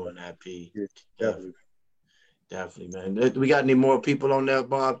keep doing that, P. Yeah, definitely, man. We got any more people on there,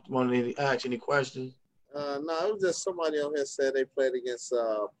 Bob? Want to ask any questions? No, it was just somebody on here said they played against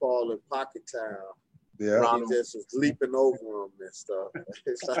Paul in Pocket Town. Yeah. He just was leaping over him and stuff.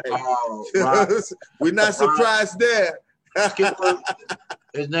 It's like, we're not Ron, surprised there. Skipper,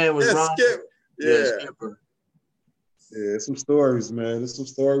 his name was Ron. Skip. Yeah, Skipper. Yeah, some stories, man. There's some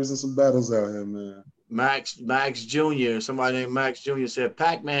stories and some battles out here, man. Max Jr. Somebody named Max Jr. said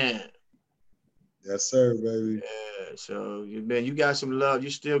Pac-Man. Yes, sir, baby. Yeah, so you got some love. You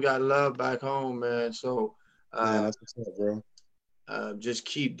still got love back home, man. So man, that's what's up, bro. Just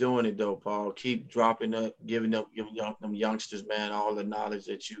keep doing it though, Paul. Keep dropping up, giving them youngsters, man, all the knowledge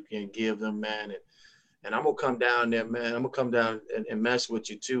that you can give them, man. And I'm gonna come down there, man. I'm gonna come down and mess with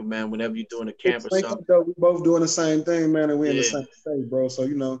you too, man. Whenever you're doing a camp or something. We both doing the same thing, man, and we're in the same state, bro. So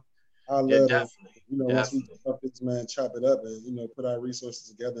I love definitely. Once we up this, man, chop it up and put our resources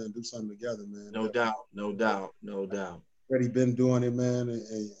together and do something together, man. No doubt. Already been doing it, man,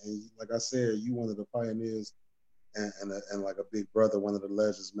 and like I said, you one of the pioneers and like a big brother, one of the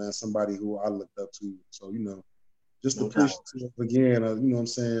legends, man. Somebody who I looked up to. So just appreciative again, you know what I'm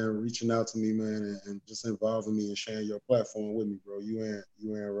saying, reaching out to me, man, and just involving me and sharing your platform with me, bro. You and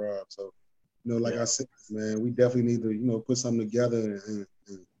Rob. So, like I said, man, we definitely need to, put something together and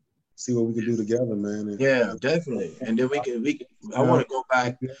see what we can do together, man. And, definitely. And then we can I want to go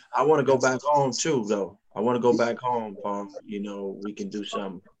back. I want to go back home too, though. I want to go back home, Paul. We can do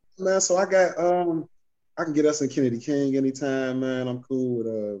something. Man, so I can get us in Kennedy King anytime, man. I'm cool with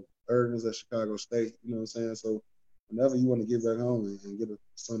Erdman's at Chicago State, you know what I'm saying? So whenever you want to get back home and get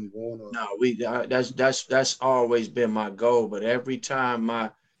something going on. No, that's always been my goal. But every time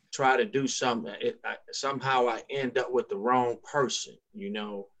I try to do something, somehow I end up with the wrong person.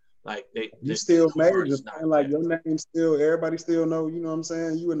 Like you still major, man. Like your name still, everybody still know. You know what I'm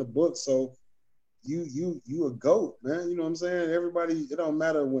saying? You in the book, so you a GOAT, man. You know what I'm saying? Everybody, it don't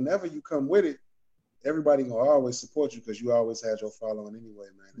matter. Whenever you come with it, everybody gonna always support you because you always had your following anyway,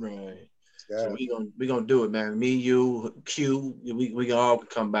 man. Right. So we gonna do it, man. Me, you, Q, we all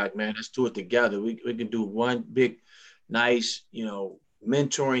come back, man. Let's do it together. We can do one big, nice,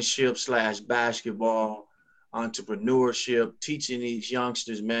 mentorship / basketball, entrepreneurship, teaching these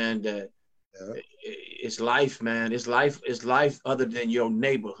youngsters, man, that it's life, man. It's life other than your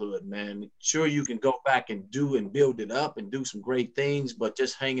neighborhood, man. Sure, you can go back and do and build it up and do some great things, but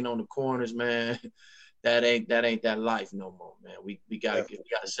just hanging on the corners, man. That ain't that life no more, man. We gotta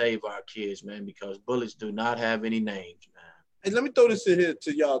save our kids, man, because bullets do not have any names, man. And let me throw this in here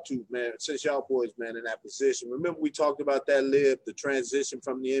to y'all too, man. Since y'all boys, man, in that position. Remember we talked about that, Lib, the transition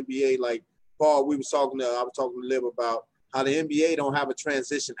from the NBA. Like Paul, I was talking to Lib about how the NBA don't have a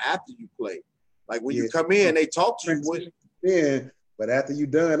transition after you play. Like when you come in, they talk to you. Yeah, but after you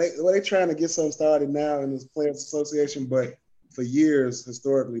done, they trying to get something started now in this Players Association, but for years,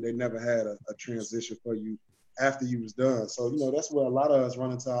 historically, they never had a transition for you after you was done. So, that's where a lot of us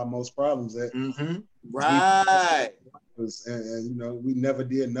run into our most problems at. Mm-hmm. Right. And we never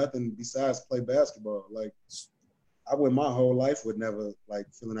did nothing besides play basketball. Like, I went my whole life with never,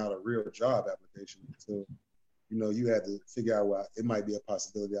 filling out a real job application. So, you had to figure out, well, it might be a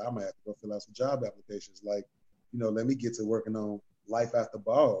possibility. I might have to go fill out some job applications. Like, let me get to working on life after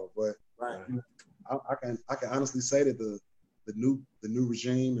ball. But I can honestly say that the new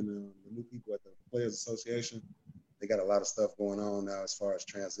regime and the new people at the Players Association, they got a lot of stuff going on now as far as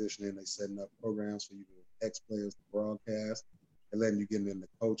transitioning. They setting up programs for you to ex-players to broadcast. They're letting you get into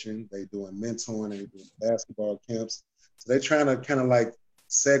coaching. They doing mentoring. They doing basketball camps. So they're trying to kind of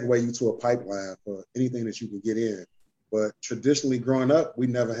segue you to a pipeline for anything that you can get in. But traditionally growing up, we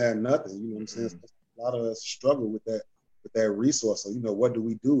never had nothing. You know what I'm saying? So a lot of us struggle with that resource. So, what do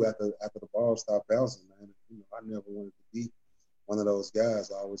we do after the ball stopped bouncing, man? I never wanted to be one of those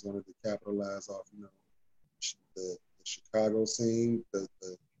guys. I always wanted to capitalize off, the Chicago scene, the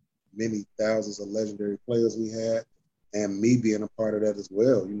many thousands of legendary players we had, and me being a part of that as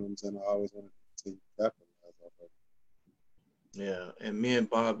well. You know what I'm saying? I always wanted to continue to capitalize off of it. Yeah, and me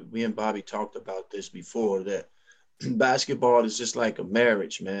and Bobby talked about this before, that basketball is just like a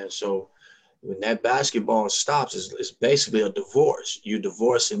marriage, man. So when that basketball stops, it's basically a divorce. You're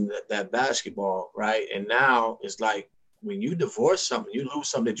divorcing that basketball, right? And now it's like, when you divorce something, you lose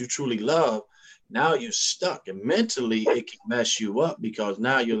something that you truly love. Now you're stuck, and mentally it can mess you up because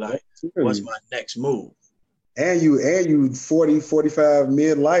now you're like, what's my next move? And you 40, 45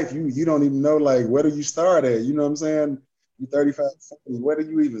 midlife, you don't even know, where do you start at? You know what I'm saying? You 35, 40, where do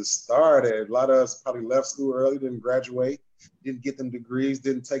you even start at? A lot of us probably left school early, didn't graduate, didn't get them degrees,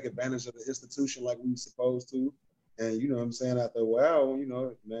 didn't take advantage of the institution like we were supposed to. And you know what I'm saying? After a while,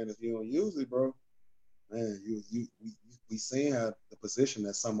 man, if you don't use it, bro, man, we seeing how the position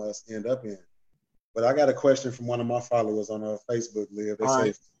that some of us end up in. But I got a question from one of my followers on Facebook, Liv. They All say,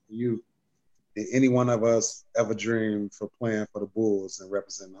 right. for you, did any one of us ever dream for playing for the Bulls and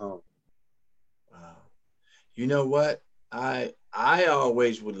representing home? Wow. You know what? I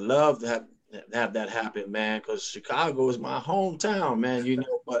always would love to have that happen, man, because Chicago is my hometown, man.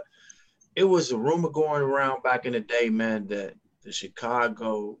 But it was a rumor going around back in the day, man, that the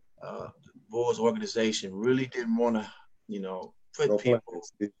Chicago Bulls organization really didn't want to, put Go play. people,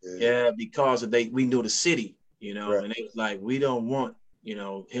 Yeah. because we knew the city, Right. and they was like, we don't want,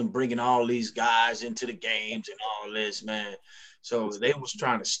 him bringing all these guys into the games and all this, man. So they was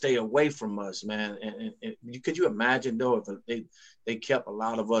trying to stay away from us, man. And could you imagine though if they kept a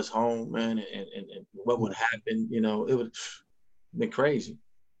lot of us home, man, and what would happen? It would been crazy.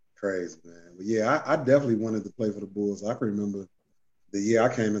 Crazy, man. But yeah, I definitely wanted to play for the Bulls. I can remember the year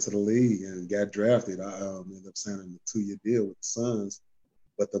I came into the league and got drafted. I ended up signing a 2-year deal with the Suns.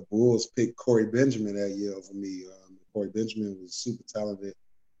 But the Bulls picked Corey Benjamin that year over me. Corey Benjamin was super talented.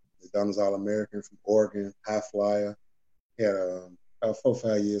 McDonald's All-American from Oregon, high flyer. He had about 4 or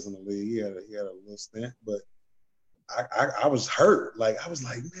 5 years in the league. He had a little stint, but I was hurt. Like I was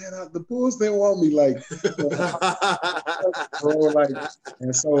like, man, the Bulls didn't want me. Like, bro, like,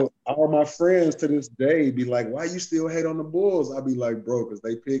 and so all my friends to this day be like, why you still hate on the Bulls? I be like, bro, because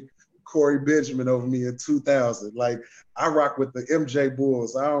they picked Corey Benjamin over me in 2000. Like I rock with the MJ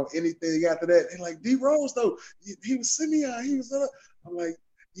Bulls. I don't anything after that. They like D Rose though. He was Simeon. He was. I'm like,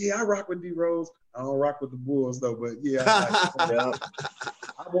 yeah, I rock with D Rose. I don't rock with the Bulls though, but yeah, I would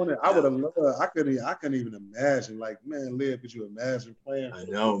have loved. I couldn't even imagine. Like, man, Liv, could you imagine playing? I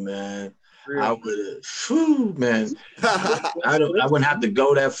know, man. I would have, man. I wouldn't have to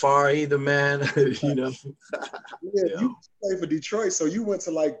go that far either, man. Yeah, you played for Detroit, so you went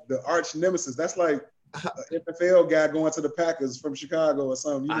to like the arch nemesis. That's like an NFL guy going to the Packers from Chicago or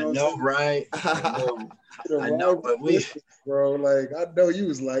something. I know, right? I know, but bro, like I know you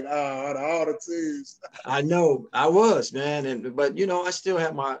was like, out of all the teams. I know, I was, man, but I still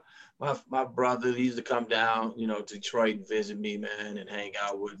have my brother. He used to come down, to Detroit and visit me, man, and hang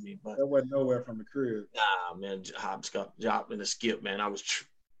out with me. But that wasn't nowhere from the crib. Nah, man, hop and a skip, man.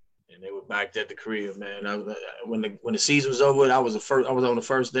 And they were back at the crib, man. When the season was over, I was on the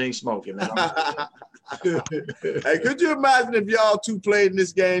first thing smoking, man. Hey, could you imagine if y'all two played in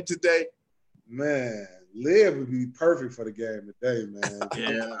this game today? Man, Liv would be perfect for the game today, man.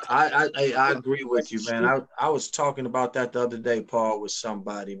 Yeah, I agree with you, man. I was talking about that the other day, Paul, with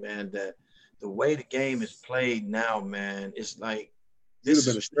somebody, man, that the way the game is played now, man, it's like this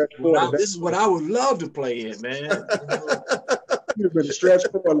is what I would love to play in, man. You'd have been a stretch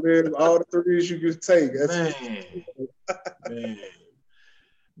four, Liv. All the threes you could take. Man.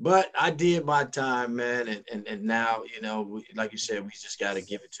 But I did my time, man, and now, like you said, we just got to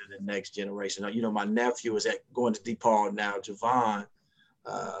give it to the next generation. My nephew is going to DePaul now, Javon.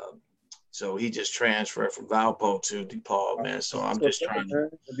 So he just transferred from Valpo to DePaul, man. So I'm just trying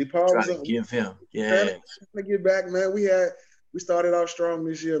to give him. Yeah. To get back, man. We started off strong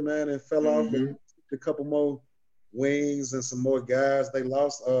this year, man, and fell off. A couple more wings and some more guys. They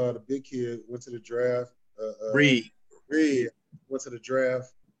lost the big kid, went to the draft. Reed went to the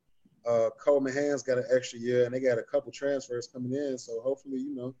draft. Coleman Hands got an extra year, and they got a couple transfers coming in. So hopefully,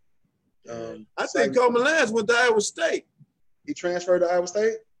 I think Coleman Hands went to Iowa State. He transferred to Iowa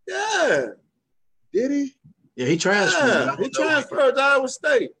State? Yeah. Did he? Yeah, he transferred. Yeah, he transferred to Iowa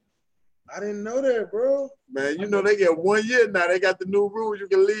State. I didn't know that, bro. Man, they get 1 year now. They got the new rules. You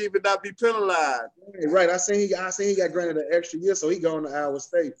can leave and not be penalized. Right. I seen he got granted an extra year, so he going to Iowa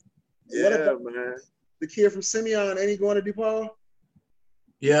State. Yeah, man. The kid from Simeon, ain't he going to DePaul?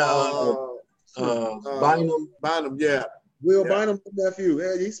 Yeah. Bynum, yeah. Will Bynum, nephew.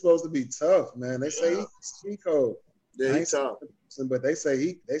 Yeah, he's supposed to be tough, man. They say he's street code. Yeah, he's tough. But they say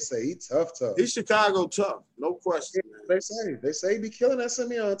he tough. He's Chicago tough, no question. Yeah, they say he be killing that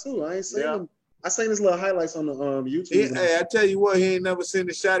Simeon too. I ain't seen him. I seen his little highlights on the YouTube. Hey, I tell you what, he ain't never seen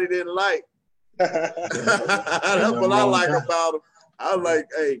the shot he didn't like. That's what I like about him. I like,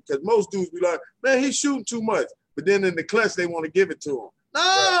 because most dudes be like, man, he's shooting too much. But then in the clutch, they want to give it to him. No.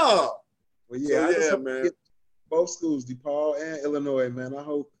 Right. Well, yeah, so, man. Both schools, DePaul and Illinois, man. I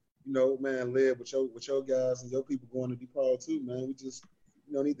hope, man, Liv, with your guys and your people going to DePaul too, man. We just,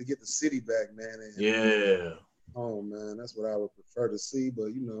 need to get the city back, man. And home, man. That's what I would prefer to see. But,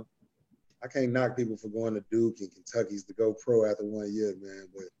 I can't knock people for going to Duke and Kentucky's to go pro after 1 year, man.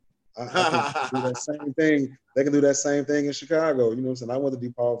 But I can do that same thing. They can do that same thing in Chicago. You know what I'm saying? I went to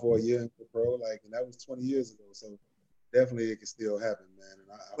DePaul for a year and pro, and that was 20 years ago. So definitely it can still happen, man.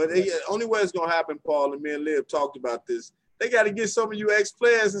 And the only way it's gonna happen, Paul, and me and Liv talked about this. They got to get some of you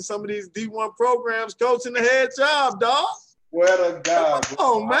ex-players in some of these D1 programs coaching the head job, dog. Swear to God. Come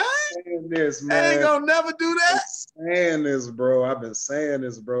on, man. I'm saying this, man. They ain't gonna never do that. I've been saying this, bro. I've been saying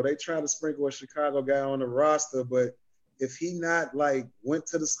this, bro. They try to sprinkle a Chicago guy on the roster, but if he not like went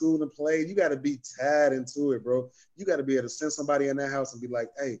to the school and played, you got to be tied into it, bro. You got to be able to send somebody in that house and be like,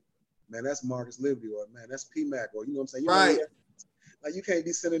 hey, man, that's Marcus Liberty, or man, that's P-Mac, or you know what I'm saying? You right. Know, like you can't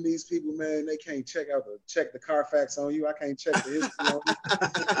be sending these people, man. They can't check the Carfax on you. I can't check the history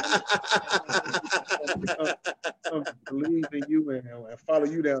on you. Believe in you and follow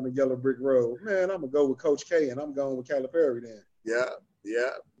you down the yellow brick road, man. I'm gonna go with Coach K and I'm going with Calipari then. Yeah.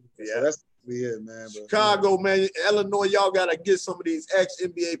 So that's it, man. But, Chicago, man, Illinois, y'all gotta get some of these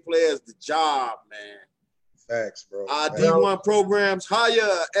ex-NBA players the job, man. Facts, bro. Our D1 programs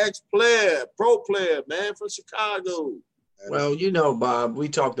hire ex-player, pro player, man, from Chicago. Well, you know, Bob, we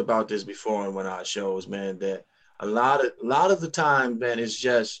talked about this before in one of our shows, man, that a lot of the time, man, it's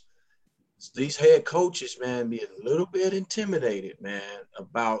just these head coaches, man, be a little bit intimidated, man,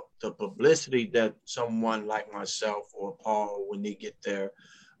 about the publicity that someone like myself or Paul, when they get there,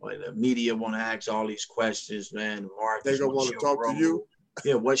 or the media want to ask all these questions, man. Mark, they gonna want to talk to you.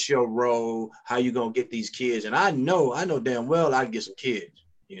 Yeah, what's your role? How you gonna get these kids? And I know damn well I can get some kids.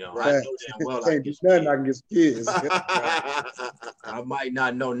 You know, right. I know damn well I can get some kids. I might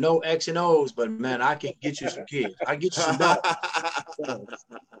not know no X and O's, but man, I can get you some kids. I get you some dollars.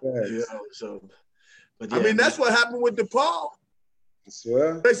 You know, so, but yeah, I mean, that's what happened with DePaul.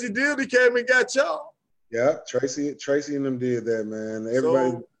 Swear. Tracy Dildy came and got y'all. Yeah, Tracy and them did that, man.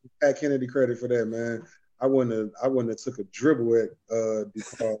 Everybody Pat Kennedy credit for that, man. I wouldn't have took a dribble at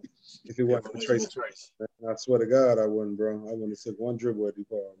DePaul if it wasn't for Tracy. I swear to God, I wouldn't, bro. I wouldn't have took one dribble at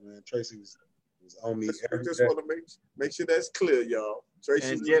DePaul, man. Tracy was on me every day. I just want to make sure that's clear, y'all.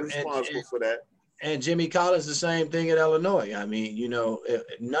 Tracy was responsible for that. And Jimmy Collins, the same thing at Illinois. I mean, you know,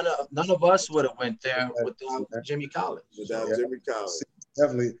 none of us would have went there without Jimmy Collins. Jimmy Collins,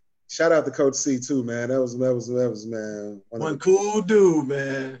 definitely. Shout out to Coach C too, man. That was man. One cool dude,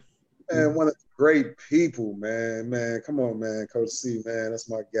 man. Man, one of the great people, man. Man, come on, man. Coach C, man. That's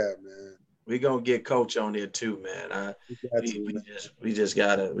my guy, man. We gonna get Coach on there too, man.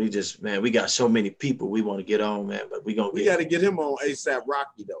 We got so many people we want to get on, man. But we got to get him on ASAP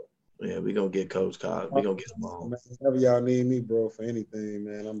Rocky though. Yeah, we gonna get Coach Collins. We gonna get him on. Man, whenever y'all need me, bro, for anything,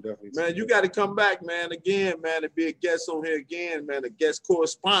 man, I'm definitely. Man, you got to come back, man, again, man, and be a guest on here again, man, a guest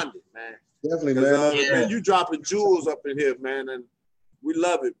correspondent, man. Definitely, man. Man, you dropping jewels up in here, man, and we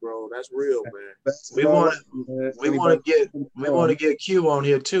love it, bro. That's real, man. We want to get Q on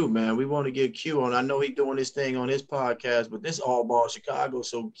here too, man. We want to get Q on. I know he's doing this thing on his podcast, but this All Ball Chicago,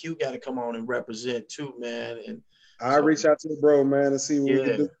 so Q got to come on and represent too, man. And I'll reach out to the bro, man, and see what we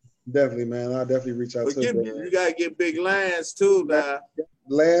can do. Definitely, man. I'll definitely reach out to him. You gotta get Big Lance too, now.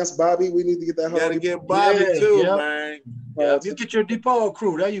 Lance, Bobby, we need to get that. You gotta get Bobby too, man. Yeah, you get your DePaul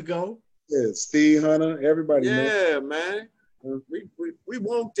crew. There you go. Yeah, Steve Hunter, everybody. Yeah, man. We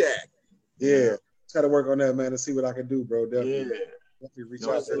want that. Yeah, just gotta work on that, man, and see what I can do, bro. Definitely. Yeah. Definitely reach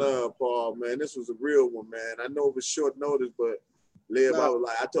out to love, Paul, man. This was a real one, man. I know it was short notice, but Liv,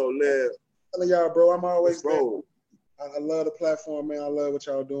 I told Liv. Telling y'all, bro, I'm always bro. I love the platform, man. I love what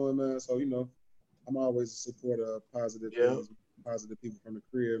y'all doing, man. So, you know, I'm always a supporter of positive things, positive people from the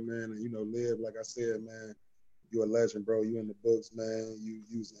crib, man. And, you know, Liv, like I said, man, you're a legend, bro. You in the books, man. You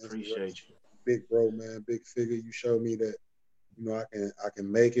use appreciate you. Big bro, man, big figure. You showed me that, you know, I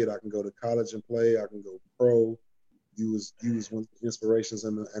can make it. I can go to college and play. I can go pro. You was one of the inspirations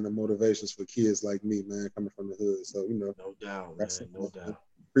and the motivations for kids like me, man, coming from the hood. So, you know. No doubt, man. No doubt.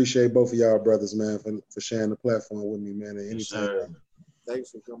 Appreciate both of y'all brothers, man, for sharing the platform with me, man. At any time. Thanks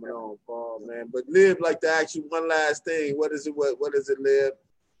for coming on, Paul, man. But Liv, like to ask you one last thing. What is it, Liv?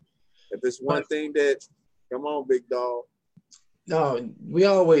 If it's one thing that, come on, big dog. No, we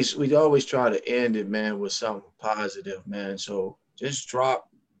always try to end it, man, with something positive, man. So just drop,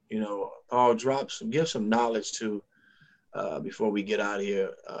 you know, Paul, give some knowledge to, before we get out of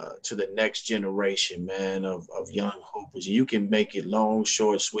here, to the next generation, man, of young hoopers. You can make it long,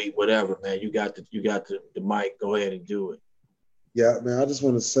 short, sweet, whatever, man. You got the mic. Go ahead and do it. Yeah, man. I just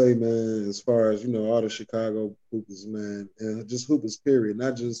want to say, man, as far as, you know, all the Chicago hoopers, man, and just hoopers, period,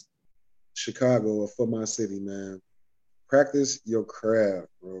 not just Chicago or for my city, man. Practice your craft,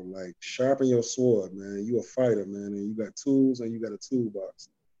 bro. Like, sharpen your sword, man. You a fighter, man, and you got tools and you got a toolbox.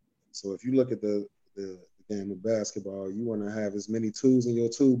 So if you look at the game of basketball, you want to have as many tools in your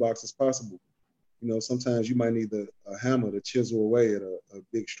toolbox as possible. You know, sometimes you might need a hammer to chisel away at a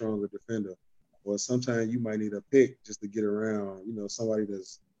big, stronger defender. Or sometimes you might need a pick just to get around, you know, somebody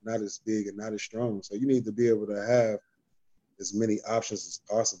that's not as big and not as strong. So you need to be able to have as many options as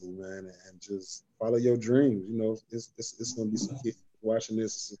possible, man, and just follow your dreams. You know, it's gonna be some kids watching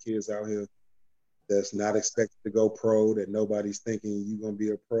this, some kids out here that's not expected to go pro, that nobody's thinking you're gonna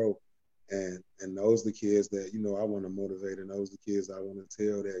be a pro. And those the kids that, you know, I want to motivate, and those the kids I want to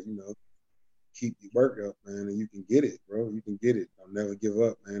tell that, you know, keep your work up, man, and you can get it, bro. You can get it. Don't never give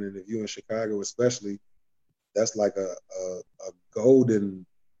up, man. And if you're in Chicago especially, that's like a golden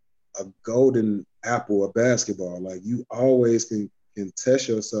apple of basketball. Like, you always can test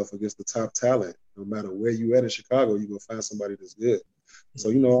yourself against the top talent. No matter where you at in Chicago, you're gonna find somebody that's good. So,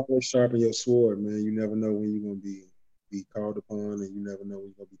 you know, always sharpen your sword, man. You never know when you're gonna be called upon, and you never know when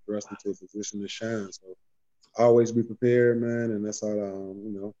you're gonna be thrust into a position to shine. So always be prepared, man, and that's all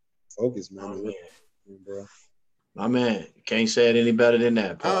you know, focus, man. Oh, man. Bro. My man, can't say it any better than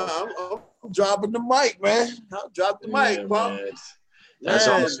that, Paul. I'm dropping the mic, man. I'll drop the mic, Paul. That's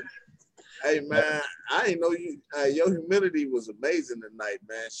awesome. Hey, man, I didn't know you. Your humility was amazing tonight,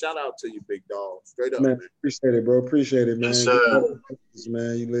 man. Shout out to you, big dog. Straight up, man. Appreciate it, bro. Appreciate it, man. Yes, sir.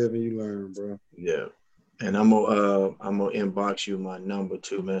 Man, you live and you learn, bro. Yeah. And I'm gonna inbox you my number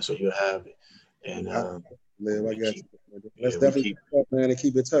too, man, so you'll have it. And Liv, I got you. Let's definitely keep up, man, and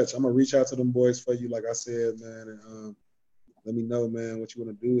keep in touch. I'm gonna reach out to them boys for you, like I said, man, and let me know, man, what you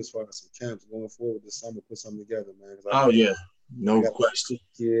want to do as far as some camps going forward this summer. Put something together, man. Yeah, no question.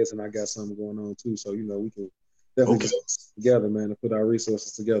 Kids, and I got something going on too, so you know we can definitely get together, man, and put our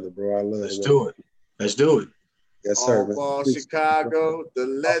resources together, bro. I love it. Let's do it. Yes, sir. Man. Ball Chicago, the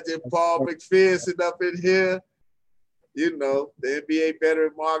legend Paul McPherson up in here. You know, the NBA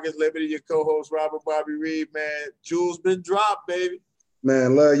veteran Marcus Liberty, your co-host Robert Bobby Reed, man. Jewels been dropped, baby.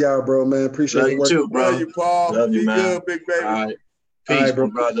 Man, love y'all, bro, man. Appreciate love you too, bro. Love you, Paul. Love you, Be man. good, big baby. All right. Peace, bro.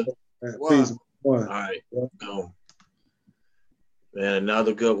 Brother. Peace. All right. Go. Man,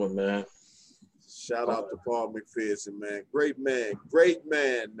 another good one, man. Shout out to Paul McPherson, man. Great man. Great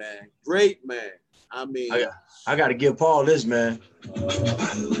man, man. Great man. I mean, I got to give Paul this, man.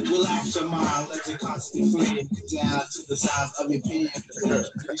 Relax your mind, let your constant flame down to the size of your pen.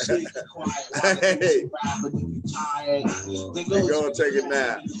 Hey, go and take it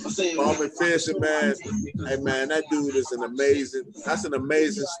now. Paul McPherson, man. Hey, man, that dude is that's an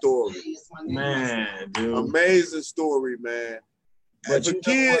amazing story. Man, dude. Amazing story, man. But as a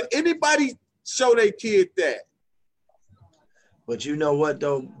kid, anybody show their kid that. But you know what,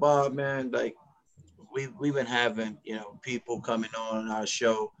 though, Bob, man? Like, we've been having, you know, people coming on our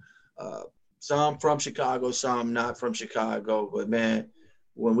show, some from Chicago, some not from Chicago. But, man,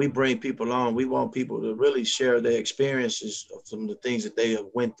 when we bring people on, we want people to really share their experiences of some of the things that they have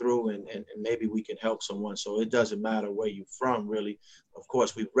went through, and maybe we can help someone. So it doesn't matter where you're from, really. Of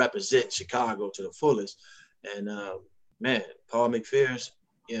course, we represent Chicago to the fullest. And, man, Paul McPherson,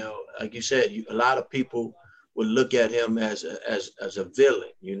 you know, like you said, a lot of people would look at him as a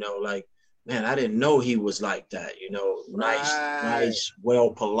villain, you know, like, man, I didn't know he was like that, you know, nice,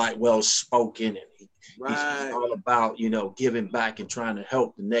 polite, well-spoken, and he's all about, you know, giving back and trying to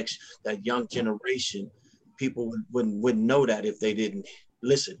help that young generation. People wouldn't know that if they didn't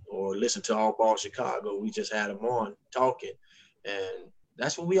listen to All Ball Chicago. We just had him on talking, and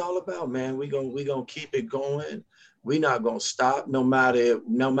that's what we all about, man. We gonna keep it going. We're not gonna stop no matter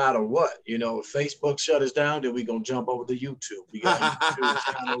what. You know, if Facebook shut us down, then we're gonna jump over to YouTube. We got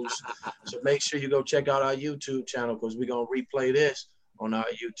YouTube channels. So make sure you go check out our YouTube channel, because we're gonna replay this on our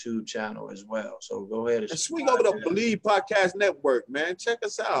YouTube channel as well. So go ahead and swing over to Believe Podcast Network, man. Check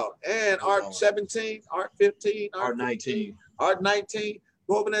us out. And Art 17, Art 15, Art 19. Art 19.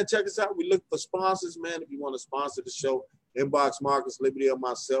 Go over there and check us out. We look for sponsors, man. If you want to sponsor the show, inbox Marcus Liberty or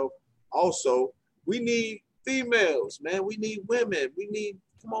myself. Also, we need females, man. We need women.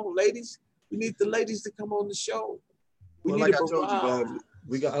 Come on, ladies. We need the ladies to come on the show. Like I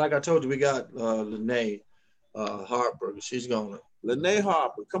told you, we got Lene Harper. Lene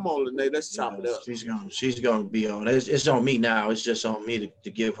Harper. Come on, Lene. Let's chop it up. She's gonna be on. It's on me now. It's just on me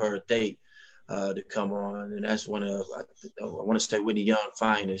to give her a date to come on, and that's one of I want to say Whitney Young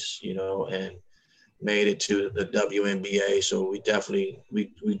finest, you know, and made it to the WNBA. So we definitely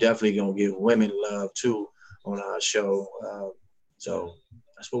gonna give women love too on our show. So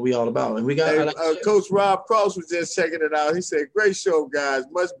that's what we all about. And we got Coach Rob Cross was just checking it out. He said, "Great show, guys.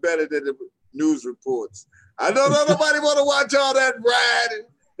 Much better than the news reports." I know nobody want to watch all that riding.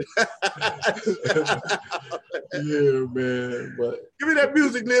 Yeah, man. But give me that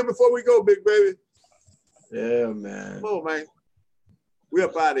music, Liam, before we go, big baby. Yeah, man. Come on, man. We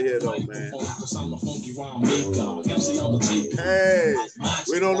up out of here though, man. Hey,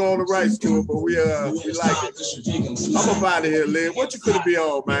 we don't own the rights to it, but we like it. I'm up out of here, Lynn. What you finna be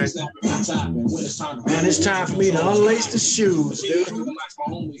on, man? Man, it's time for me to unlace the shoes, dude.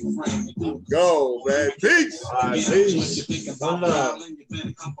 Go, man. Peace. All right, peace. One love.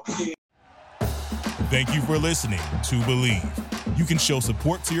 Thank you for listening to Believe. You can show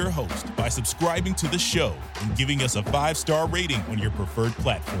support to your host by subscribing to the show and giving us a 5-star rating on your preferred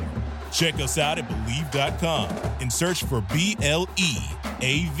platform. Check us out at Believe.com and search for BLEAV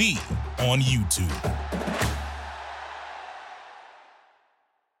on YouTube.